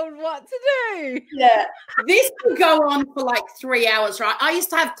being told what to do. Yeah. This could go on for like 3 hours, right? I used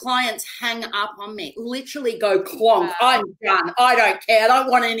to have clients hang up on me, literally go clonk. Wow. I'm done. I don't care. I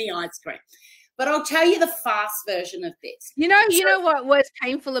don't want any ice cream. But I'll tell you the fast version of this. You know what was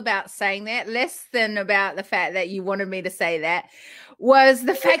painful about saying that, less than about the fact that you wanted me to say that, was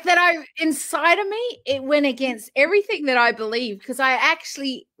the fact that inside of me, it went against everything that I believe, because I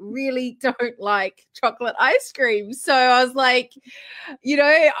actually really don't like chocolate ice cream. So I was like,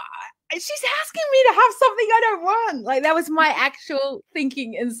 she's asking me to have something I don't want. Like, that was my actual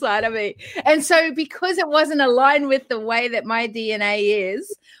thinking inside of me. And so because it wasn't aligned with the way that my DNA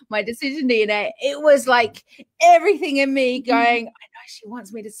is, my decision DNA, it was like everything in me going, I know she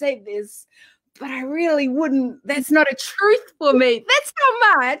wants me to say this, but I really wouldn't. That's not a truth for me. That's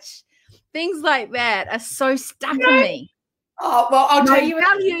how much things like that are so stuck in me. Oh, well, I'll tell you.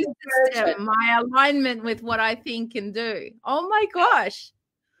 Value system, my alignment with what I think and do. Oh, my gosh.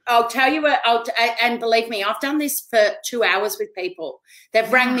 I'll tell you what, and believe me, I've done this for 2 hours with people.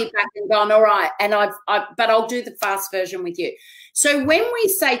 They've rang me back and gone, all right, and but I'll do the fast version with you. So when we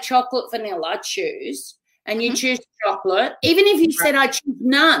say chocolate, vanilla, choose, and you choose chocolate, even if you said I choose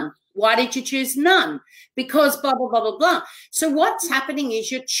none, why did you choose none? Because blah, blah, blah, blah, blah. So what's happening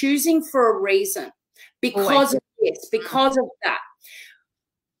is you're choosing for a reason, because of this, because of that.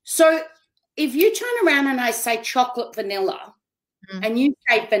 So if you turn around and I say chocolate vanilla and you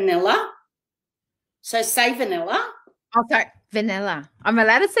say vanilla, so say vanilla. Okay, vanilla. I'm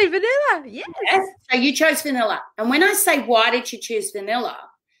allowed to say vanilla. Yes. So you chose vanilla. And when I say, why did you choose vanilla?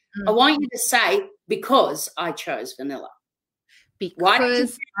 I want you to say, because I chose vanilla.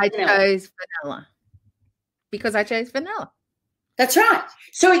 Because I chose vanilla. Because I chose vanilla. That's right.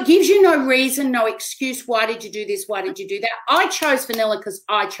 So it gives you no reason, no excuse. Why did you do this? Why did you do that? I chose vanilla because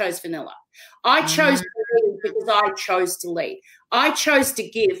I chose vanilla. I chose to lead because I chose to lead. I chose to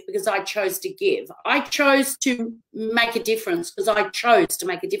give because I chose to give. I chose to make a difference because I chose to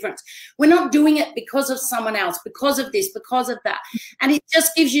make a difference. We're not doing it because of someone else, because of this, because of that. And it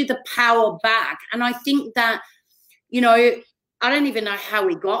just gives you the power back. And I think that, you know, I don't even know how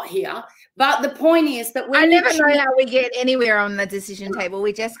we got here, but the point is that I never know how we get anywhere on the decision table.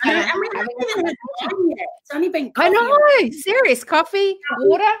 We just kind of it's only been coffee. I know, serious coffee,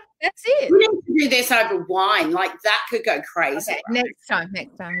 water. That's it. We need to do this over wine. Like that could go crazy. Okay, right?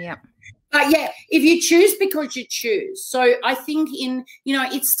 Next time, yeah. But yeah, if you choose because you choose. So I think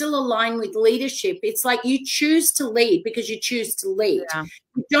it's still aligned with leadership. It's like you choose to lead because you choose to lead. Yeah.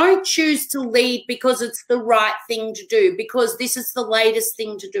 You don't choose to lead because it's the right thing to do, because this is the latest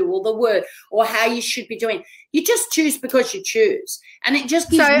thing to do, or the word, or how you should be doing. You just choose because you choose. And it just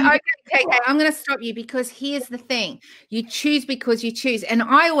gives okay, I'm going to stop you, because here's the thing. You choose because you choose. And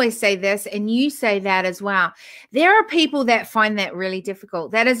I always say this, and you say that as well. There are people that find that really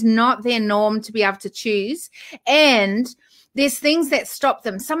difficult. That is not their norm to be able to choose. And there's things that stop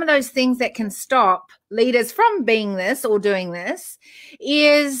them. Some of those things that can stop leaders from being this or doing this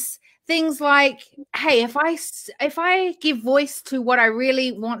is things like, hey, if I give voice to what I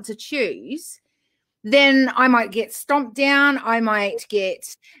really want to choose, then I might get stomped down. I might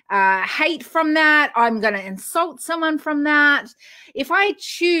get hate from that. I'm going to insult someone from that. If I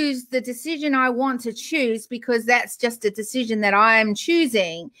choose the decision I want to choose because that's just a decision that I'm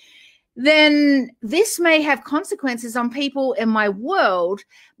choosing, then this may have consequences on people in my world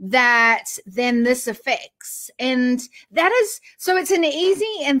that then this affects. And that is, so it's an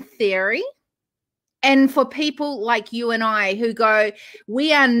easy in theory. And for people like you and I who go,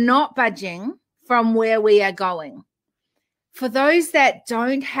 we are not budging from where we are going. For those that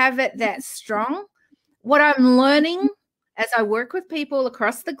don't have it that strong, what I'm learning as I work with people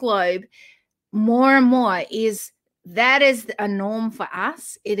across the globe more and more is that is a norm for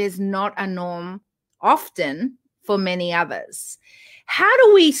us. It is not a norm often for many others. How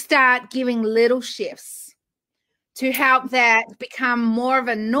do we start giving little shifts to help that become more of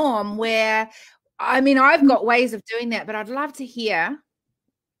a norm where, I mean, I've got ways of doing that, but I'd love to hear,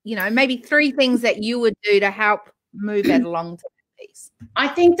 maybe 3 things that you would do to help move that along to that piece. I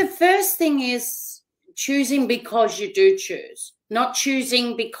think the first thing is choosing because you do choose, not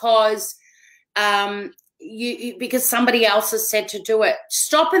choosing because because somebody else has said to do it.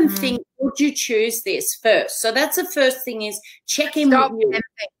 Stop and think, would you choose this first? So that's the first thing, is check in with you.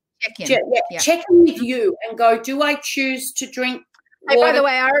 Check in with you and go, do I choose to drink water? Hey, by the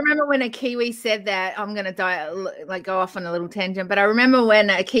way, I remember when a Kiwi said that. I'm going to go off on a little tangent, but I remember when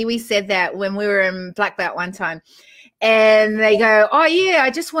a Kiwi said that when we were in Black Belt one time, and they go, oh yeah,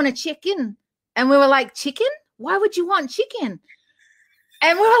 I just want a chicken. And we were like, chicken? Why would you want chicken?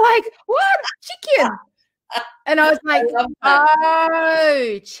 And we were like, what? Chicken? And I was like,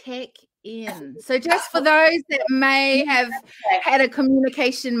 oh, check in. So just for those that may have had a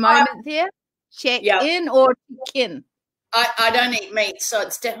communication moment there, check in or chicken. I don't eat meat, so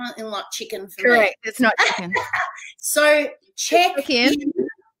it's definitely not chicken for me. Correct, it's not chicken. So check in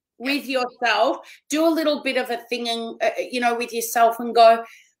with yourself. Do a little bit of a thing, with yourself, and go,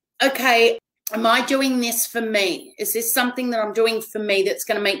 okay, am I doing this for me? Is this something that I'm doing for me that's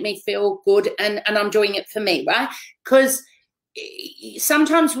going to make me feel good, and I'm doing it for me, right? Because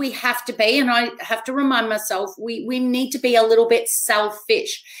sometimes we have to be, and I have to remind myself, we need to be a little bit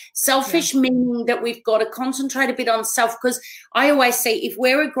selfish. Selfish meaning that we've got to concentrate a bit on self, because I always say if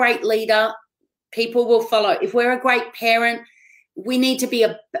we're a great leader, people will follow. If we're a great parent, we need to be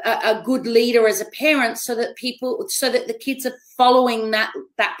a good leader as a parent, so that the kids are following that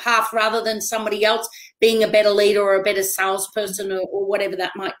path, rather than somebody else being a better leader or a better salesperson or whatever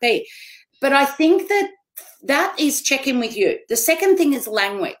that might be. But I think that is check in with you. The second thing is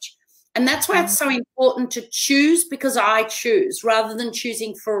language. And that's why it's so important to choose because I choose, rather than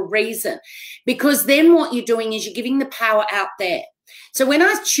choosing for a reason. Because then what you're doing is you're giving the power out there. So when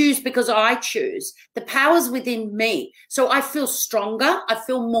I choose because I choose, the power's within me. So I feel stronger. I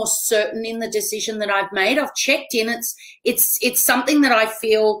feel more certain in the decision that I've made. I've checked in. It's something that I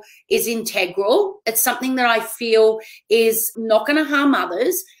feel is integral. It's something that I feel is not going to harm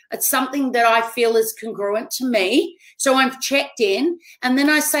others. It's something that I feel is congruent to me. So I've checked in, and then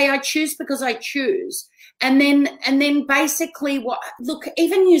I say I choose because I choose. And then basically look,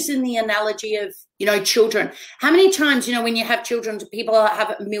 even using the analogy of, children, how many times, when you have children, people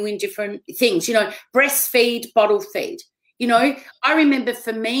have a million different things, breastfeed, bottle feed. I remember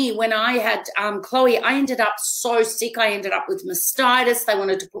for me when I had Chloe, I ended up so sick. I ended up with mastitis. They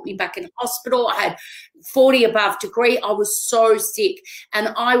wanted to put me back in hospital. I had 40 above degree. I was so sick.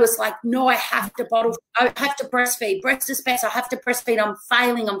 And I was like, no, I have to breastfeed. Breast is best. I have to breastfeed. I'm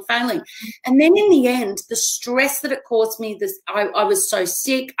failing. And then in the end, the stress that it caused me, I was so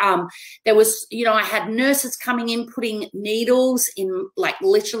sick. There was, I had nurses coming in, putting needles in like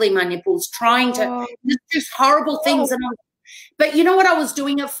literally my nipples, trying to just horrible things. And but you know what I was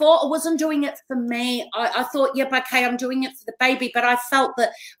doing it for? I wasn't doing it for me. I thought, yep, okay, I'm doing it for the baby. But I felt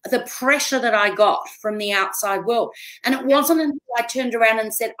that the pressure that I got from the outside world. And it wasn't until I turned around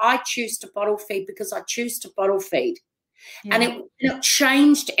and said, I choose to bottle feed because I choose to bottle feed. Yeah. And it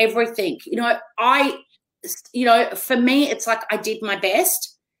changed everything. For me, it's like I did my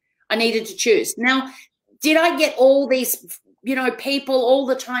best. I needed to choose. Now, did I get all these people all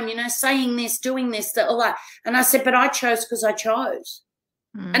the time, saying this, doing this, all that. And I said, but I chose because I chose.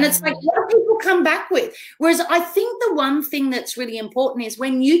 And it's like, what do people come back with? Whereas I think the one thing that's really important is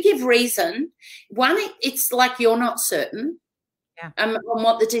when you give reason, it's like you're not certain on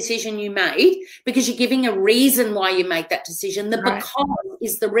what the decision you made, because you're giving a reason why you make that decision. The because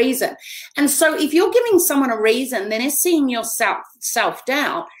is the reason. And so if you're giving someone a reason, then it's seeing your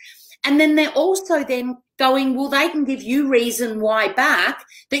self-doubt. And then they're also then going, well, they can give you reason why back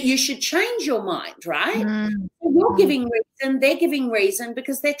that you should change your mind, right? So you're giving reason, they're giving reason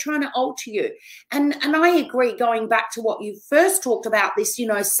because they're trying to alter you. And I agree, going back to what you first talked about, this,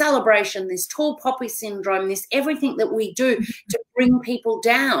 celebration, this tall poppy syndrome, this everything that we do to bring people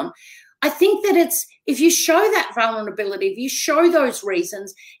down. I think that if you show that vulnerability, if you show those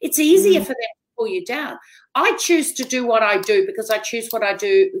reasons, it's easier for them to pull you down. I choose to do what I do because I choose what I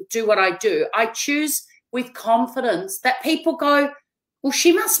do what I do. I choose with confidence that people go, well,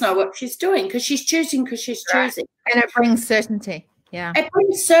 she must know what she's doing because she's choosing because she's choosing. And it brings certainty. Yeah. It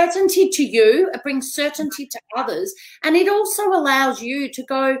brings certainty to you. It brings certainty to others. And it also allows you to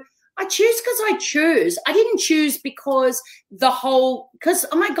go, I choose because I choose. I didn't choose because oh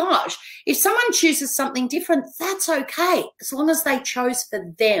my gosh, if someone chooses something different, that's okay, as long as they chose for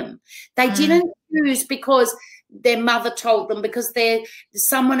them. They didn't choose because their mother told them, because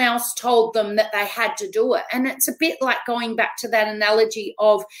someone else told them that they had to do it. And it's a bit like going back to that analogy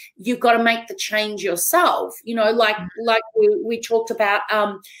of you've got to make the change yourself, like we talked about,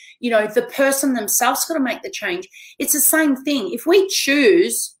 the person themselves got to make the change. It's the same thing. If we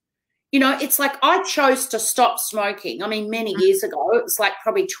choose, it's like I chose to stop smoking. I mean, many years ago, it was like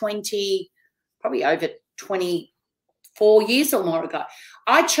probably over 24 years or more ago.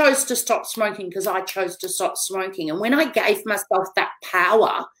 I chose to stop smoking because I chose to stop smoking. And when I gave myself that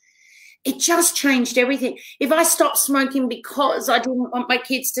power, it just changed everything. If I stopped smoking because I didn't want my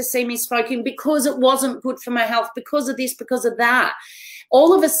kids to see me smoking, because it wasn't good for my health, because of this, because of that,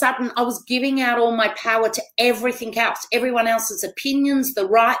 all of a sudden I was giving out all my power to everything else, everyone else's opinions, the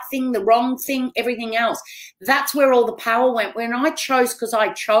right thing, the wrong thing, everything else. That's where all the power went. When I chose because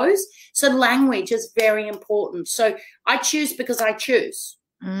I chose, so language is very important. So I choose because I choose.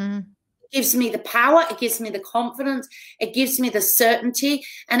 It gives me the power, it gives me the confidence, it gives me the certainty,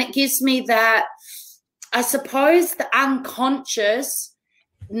 and it gives me that, I suppose, the unconsciousness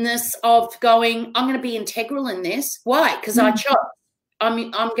of going, I'm going to be integral in this. Why? Because I chose. I'm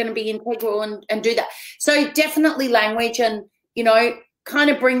going to be integral and do that. So definitely language and,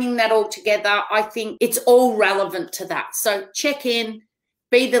 kind of bringing that all together, I think it's all relevant to that. So check in,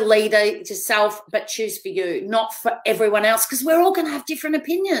 be the leader yourself, but choose for you, not for everyone else, because we're all going to have different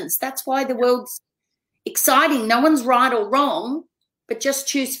opinions. That's why the world's exciting. No one's right or wrong, but just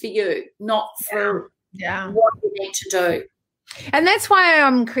choose for you, not for what you need to do. And that's why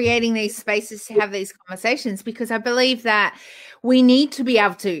I'm creating these spaces to have these conversations, because I believe that we need to be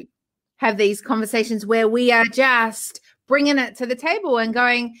able to have these conversations where we are just bringing it to the table and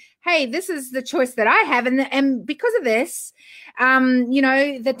going, hey, this is the choice that I have. And because of this,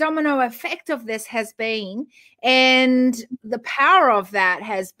 the domino effect of this has been, and the power of that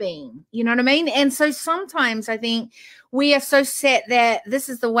has been, you know what I mean? And so sometimes I think we are so set that this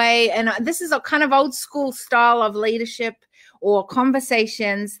is the way, and this is a kind of old school style of leadership or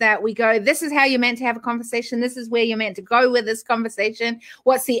conversations that we go, this is how you're meant to have a conversation. This is where you're meant to go with this conversation.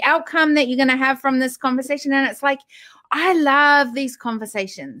 What's the outcome that you're going to have from this conversation? And it's like, I love these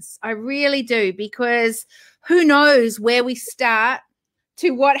conversations. I really do, because who knows where we start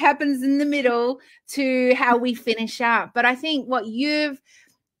to what happens in the middle to how we finish up. But I think what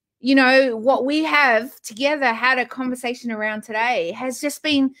what we have together had a conversation around today has just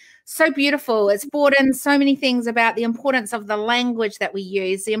been so beautiful. It's brought in so many things about the importance of the language that we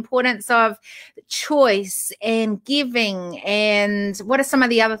use, the importance of choice and giving, and what are some of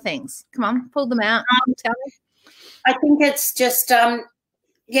the other things? Come on, pull them out. Tell me. I think it's just,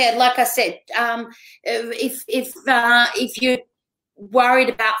 like I said, if you're worried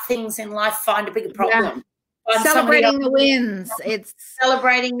about things in life, find a bigger problem. Yeah. Celebrating the wins. It's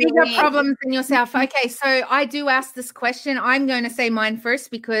celebrating bigger problems in yourself. Okay, so I do ask this question. I'm going to say mine first,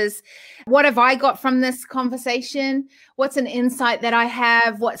 because what have I got from this conversation? What's an insight that I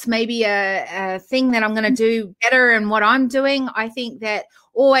have? What's maybe a thing that I'm going to do better in what I'm doing? I think that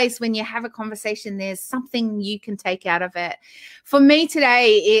always when you have a conversation, there's something you can take out of it. For me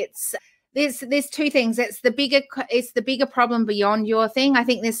today, it's there's two things. It's the bigger problem beyond your thing. I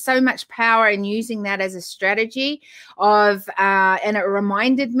think there's so much power in using that as a strategy of, and it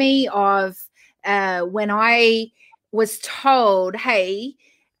reminded me of when I was told, hey,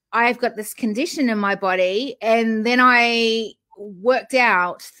 I've got this condition in my body, and then I worked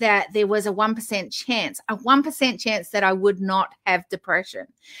out that there was a 1% chance that I would not have depression.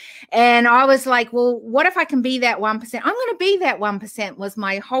 And I was like, well, what if I can be that 1%? I'm going to be that 1% was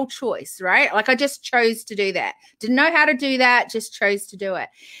my whole choice, right? Like I just chose to do that. Didn't know how to do that, just chose to do it.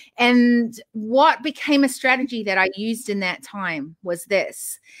 And what became a strategy that I used in that time was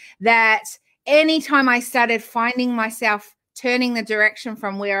this, that anytime I started finding myself turning the direction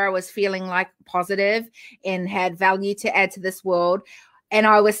from where I was feeling like positive and had value to add to this world, and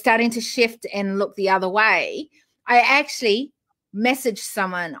I was starting to shift and look the other way, I actually messaged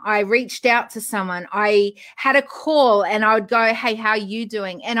someone. I reached out to someone. I had a call, and I would go, hey, how are you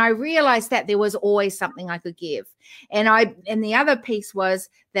doing? And I realized that there was always something I could give. And the other piece was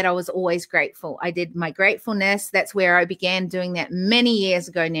that I was always grateful. I did my gratefulness. That's where I began doing that many years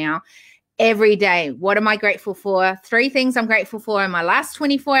ago now. Every day, what am I grateful for? 3 things I'm grateful for in my last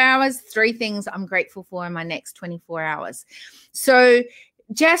 24 hours, 3 things I'm grateful for in my next 24 hours. So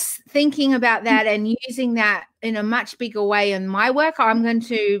just thinking about that and using that in a much bigger way in my work, I'm going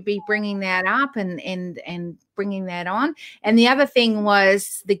to be bringing that up and bringing that on. And the other thing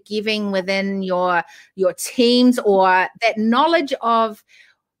was the giving within your teams, or that knowledge of,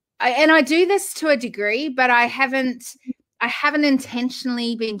 and I do this to a degree, but I haven't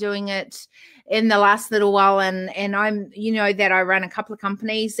intentionally been doing it in the last little while. And I'm, that I run a couple of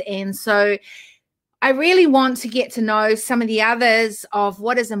companies. And so I really want to get to know some of the others of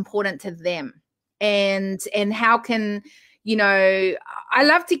what is important to them, and how can, I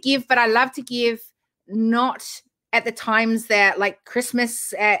love to give, but I love to give not at the times that, like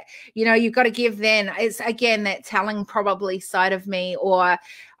Christmas, you've got to give then. It's again, that telling probably side of me, or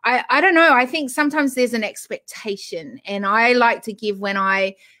I don't know. I think sometimes there's an expectation, and I like to give when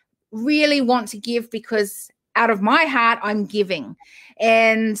I really want to give, because out of my heart, I'm giving,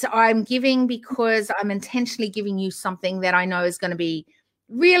 and I'm giving because I'm intentionally giving you something that I know is going to be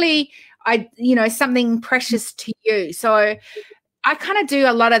really, something precious to you. So I kind of do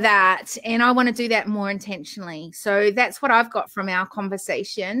a lot of that, and I want to do that more intentionally. So that's what I've got from our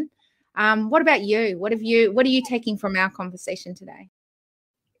conversation. What about you? What are you taking from our conversation today?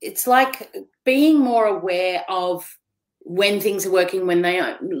 It's like being more aware of when things are working, when they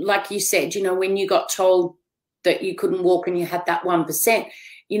aren't. Like you said, when you got told that you couldn't walk and you had that 1%,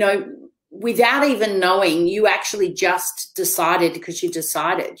 without even knowing, you actually just decided because you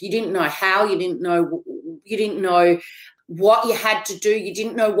decided. You didn't know how, you didn't know what you had to do. You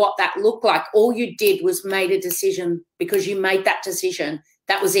didn't know what that looked like. All you did was made a decision. Because you made that decision,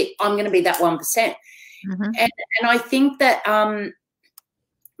 that was it. I'm going to be that 1%. Mm-hmm. And I think that,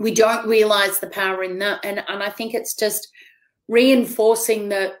 we don't realize the power in that. And I think it's just reinforcing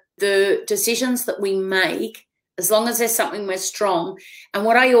the decisions that we make, as long as there's something we're strong. And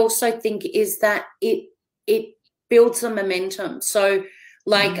what I also think is that it builds a momentum. So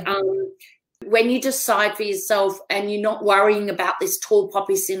like when you decide for yourself and you're not worrying about this tall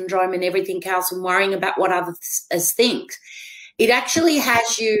poppy syndrome and everything else and worrying about what others think, it actually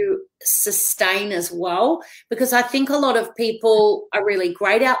has you sustain as well. Because I think a lot of people are really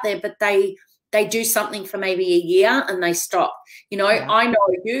great out there, but they they do something for maybe a year and they stop. You know, I know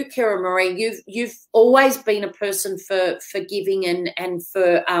you, Kira Marie, you've always been a person for giving and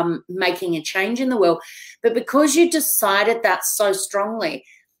for making a change in the world. But because you decided that so strongly,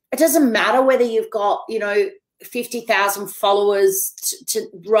 it doesn't matter whether you've got, 50,000 followers to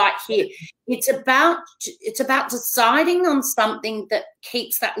right here. It's about deciding on something that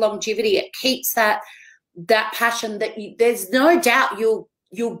keeps that longevity. It keeps that passion that there's no doubt you'll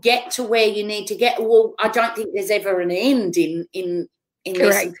get to where you need to get. Well, I don't think there's ever an end in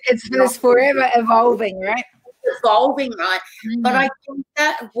correct. It's forever evolving, right? Evolving, right? Mm-hmm. But I think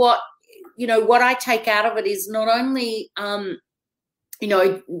that what I take out of it is not only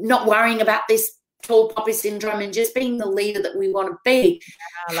not worrying about this tall poppy syndrome and just being the leader that we want to be,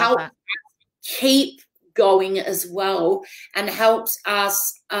 helps keep going as well, and helps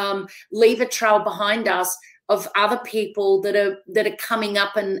us leave a trail behind us of other people that are coming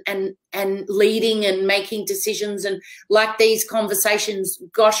up and leading and making decisions. And like these conversations,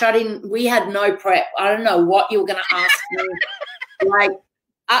 gosh, we had no prep. I don't know what you were going to ask me. Like,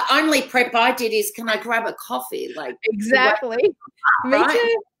 only prep I did is, can I grab a coffee? Like, exactly. Me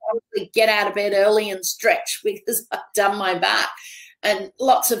too. Get out of bed early and stretch because I've done my back, and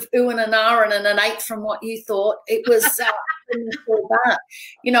lots of ooh and an ah and an 8 from what you thought. It was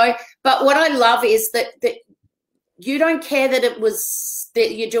But what I love is that you don't care that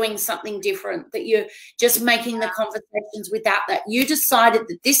you're doing something different, that you're just making the conversations without that. You decided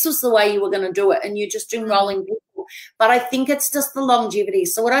that this was the way you were going to do it, and you're just enrolling people. But I think it's just the longevity.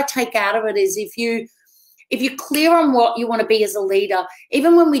 So what I take out of it is if you're clear on what you want to be as a leader,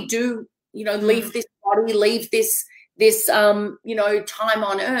 even when we do, leave this body, leave this time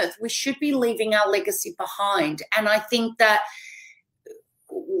on earth, we should be leaving our legacy behind. And I think that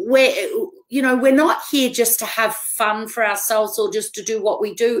we're not here just to have fun for ourselves or just to do what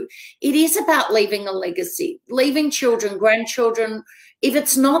we do. It is about leaving a legacy, leaving children, grandchildren. If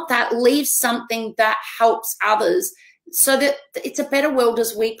it's not that, leave something that helps others so that it's a better world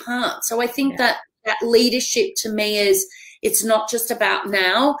as we part. So I think that leadership to me is, it's not just about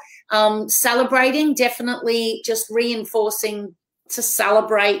now. Celebrating, definitely just reinforcing to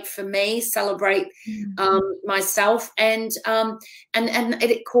celebrate for me, celebrate myself, and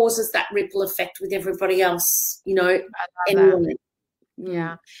it causes that ripple effect with everybody else,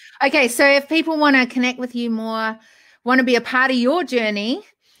 Yeah. Okay, so if people want to connect with you more, want to be a part of your journey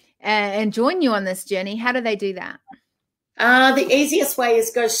and join you on this journey, how do they do that? The easiest way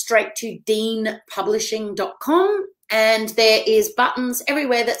is go straight to deanpublishing.com, and there is buttons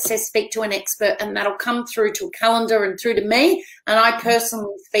everywhere that says speak to an expert, and that'll come through to a calendar and through to me. And I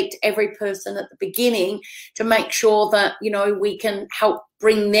personally speak to every person at the beginning to make sure that, we can help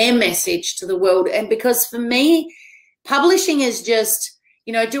bring their message to the world. And because for me, publishing is just,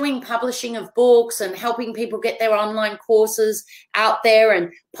 doing publishing of books and helping people get their online courses out there, and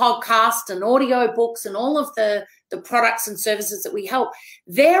podcasts and audio books and all of the products and services that we help.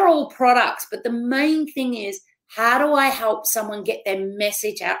 They're all products, but the main thing is, how do I help someone get their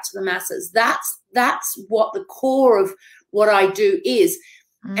message out to the masses? That's what the core of what I do is.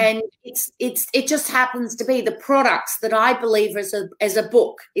 And it just happens to be the products that I believe as a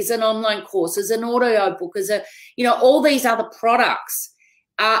book, is an online course, as an audio book, as all these other products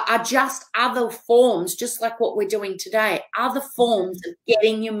are just other forms, just like what we're doing today, other forms of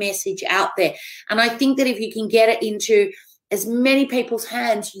getting your message out there. And I think that if you can get it into as many people's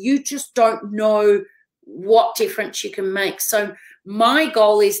hands, you just don't know what difference you can make. So my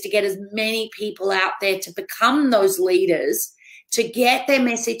goal is to get as many people out there to become those leaders, to get their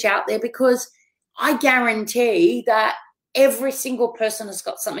message out there, because I guarantee that every single person has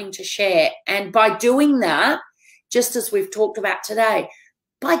got something to share. And by doing that, just as we've talked about today,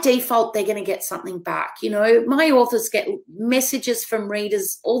 by default, they're going to get something back. My authors get messages from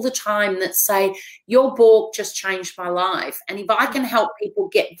readers all the time that say, your book just changed my life. And if I can help people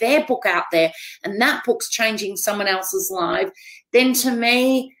get their book out there, and that book's changing someone else's life, then to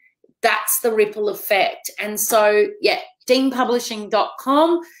me, that's the ripple effect. And so,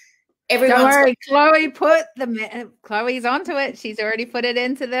 deanpublishing.com. Don't worry, Chloe's onto it. She's already put it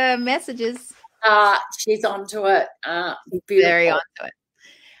into the messages. She's onto it. Very onto it.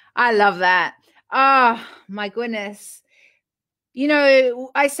 I love that. Oh, my goodness.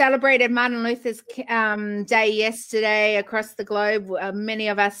 I celebrated Martin Luther's Day yesterday across the globe. Many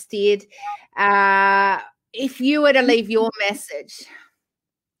of us did. If you were to leave your message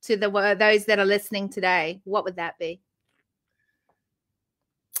to those that are listening today, what would that be?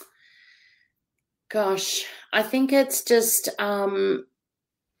 Gosh, I think it's just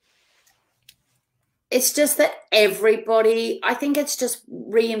it's just that everybody, I think it's just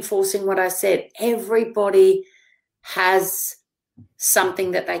reinforcing what I said. Everybody has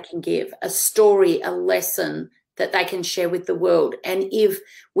something that they can give, a story, a lesson that they can share with the world. And if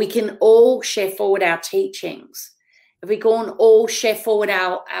we can all share forward our teachings, if we can all share forward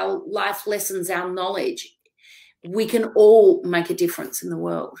our life lessons, our knowledge, we can all make a difference in the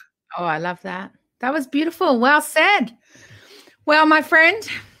world. Oh, I love that. That was beautiful. Well said. Well, my friend,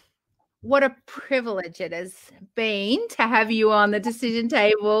 what a privilege it has been to have you on the decision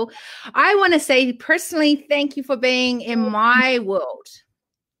table. I want to say personally, thank you for being in my world.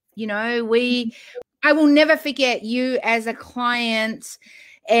 You know, I will never forget you as a client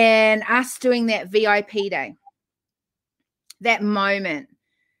and us doing that VIP day, that moment,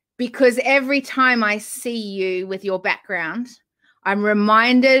 because every time I see you with your background, I'm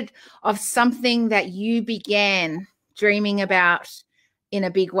reminded of something that you began dreaming about in a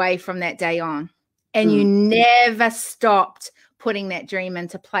big way from that day on. And you never stopped putting that dream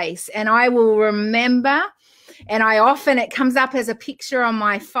into place. And I will remember, and it comes up as a picture on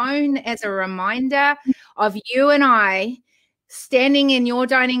my phone as a reminder of you and I standing in your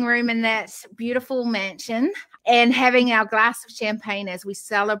dining room in that beautiful mansion and having our glass of champagne as we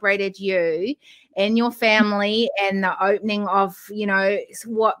celebrated you and your family and the opening of, you know,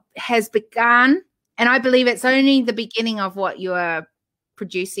 what has begun. And I believe it's only the beginning of what you are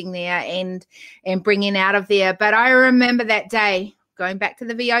producing there and bringing out of there. But I remember that day, going back to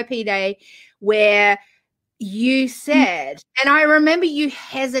the VIP day, where you said, and I remember you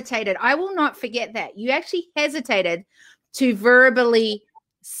hesitated. I will not forget that. You actually hesitated to verbally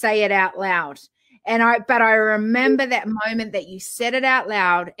say it out loud. But I remember that moment that you said it out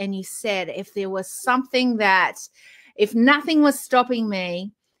loud, and you said, if there was something that, if nothing was stopping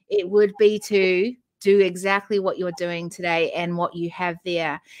me, it would be to do exactly what you're doing today and what you have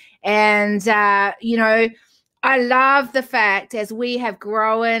there. And, you know, I love the fact as we have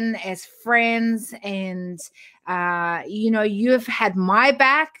grown as friends and, you know, you've had my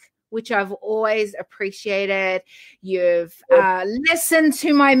back, which I've always appreciated. You've listened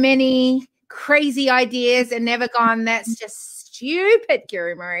to my many crazy ideas and never gone, that's just stupid,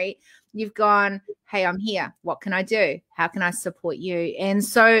 Kerry Marie. You've gone, hey, I'm here. What can I do? How can I support you? And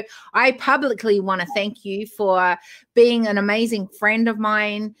so I publicly want to thank you for being an amazing friend of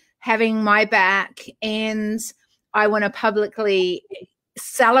mine, having my back, and I want to publicly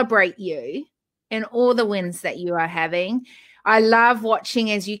celebrate you and all the wins that you are having. I love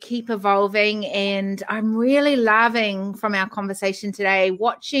watching as you keep evolving, and I'm really loving from our conversation today,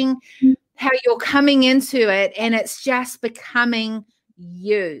 watching how you're coming into it, and it's just becoming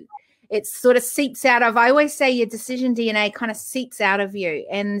you. It sort of seeps out of, I always say your decision DNA kind of seeps out of you.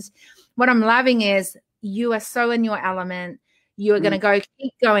 And what I'm loving is you are so in your element. You are going to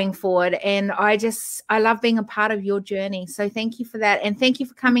keep going forward. And I love being a part of your journey. So thank you for that. And thank you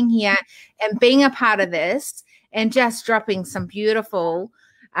for coming here and being a part of this and just dropping some beautiful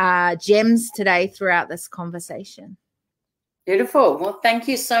gems today throughout this conversation. Beautiful. Well, thank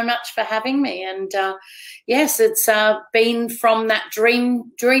you so much for having me. And yes, it's been from that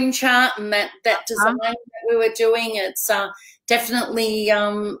dream chart and that design that we were doing. It's definitely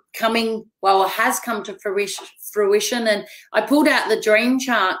has come to fruition. And I pulled out the dream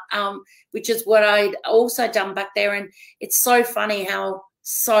chart, which is what I'd also done back there. And it's so funny how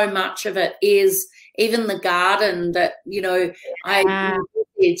so much of it is, even the garden that, you know, I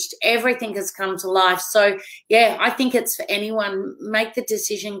everything has come to life. So yeah, I think it's for anyone, make the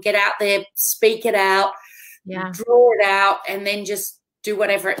decision, get out there, speak it out, draw it out, and then just do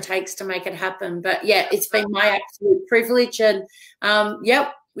whatever it takes to make it happen. But yeah, it's been my absolute privilege, and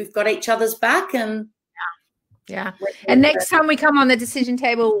we've got each other's back. And and next time we come on the decision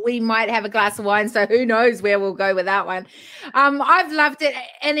table, we might have a glass of wine, so who knows where we'll go with that one. I've loved it.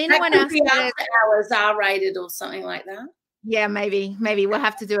 And anyone else hours R-rated or something like that? Yeah, maybe we'll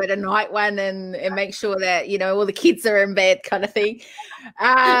have to do it a night one and make sure that, you know, all the kids are in bed kind of thing.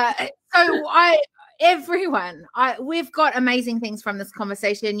 We've got amazing things from this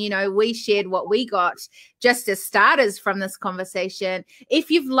conversation. You know, we shared what we got just as starters from this conversation.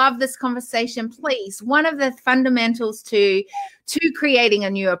 If you've loved this conversation, please, one of the fundamentals to creating a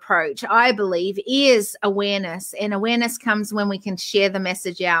new approach, I believe, is awareness. And awareness comes when we can share the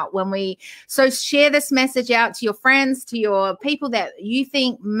message out. So share this message out to your friends, to your people that you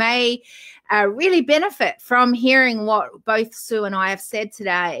think may really benefit from hearing what both Sue and I have said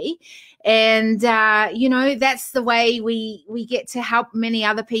today. And, you know, that's the way we get to help many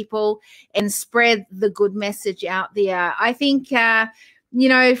other people and spread the good message out there. I think, you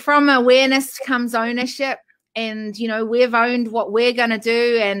know, from awareness comes ownership. and we've owned what we're going to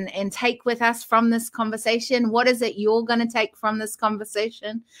do and take with us from this conversation. What is it you're going to take from this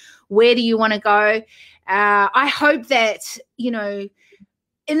conversation? Where do you want to go? I hope that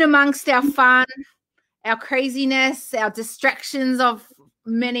in amongst our fun, our craziness, our distractions of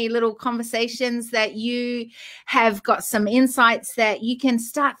many little conversations, that you have got some insights that you can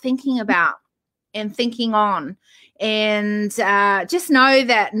start thinking about and thinking on. And just know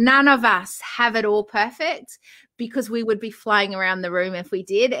that none of us have it all perfect, because we would be flying around the room if we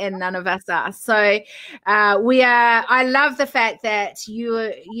did, and none of us are. So I love the fact that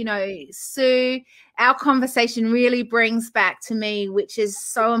Sue, our conversation really brings back to me, which is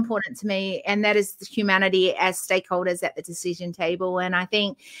so important to me, and that is the humanity as stakeholders at the decision table. And I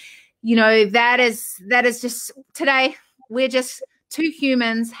think, that is just today, we're just two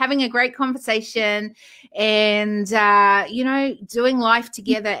humans having a great conversation and, doing life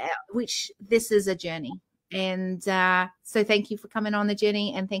together, which this is a journey. And so thank you for coming on the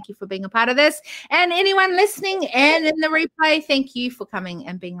journey, and thank you for being a part of this. And anyone listening and in the replay, thank you for coming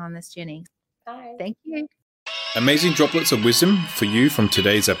and being on this journey. Bye. Thank you. Amazing droplets of wisdom for you from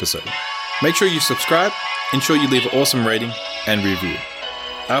today's episode. Make sure you subscribe, ensure you leave an awesome rating and review.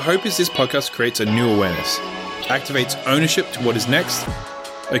 Our hope is this podcast creates a new awareness, activates ownership to what is next,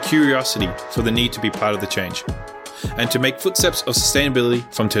 a curiosity for the need to be part of the change, and to make footsteps of sustainability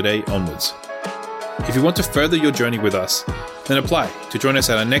from today onwards. If you want to further your journey with us, then apply to join us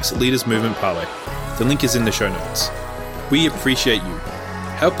at our next Leaders Movement Parlay. The link is in the show notes. We appreciate you.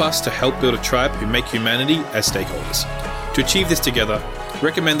 Help us to help build a tribe who make humanity as stakeholders. To achieve this together,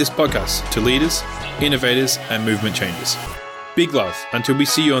 recommend this podcast to leaders, innovators, and movement changers. Big love until we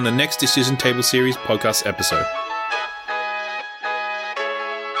see you on the next Decision Table Series podcast episode.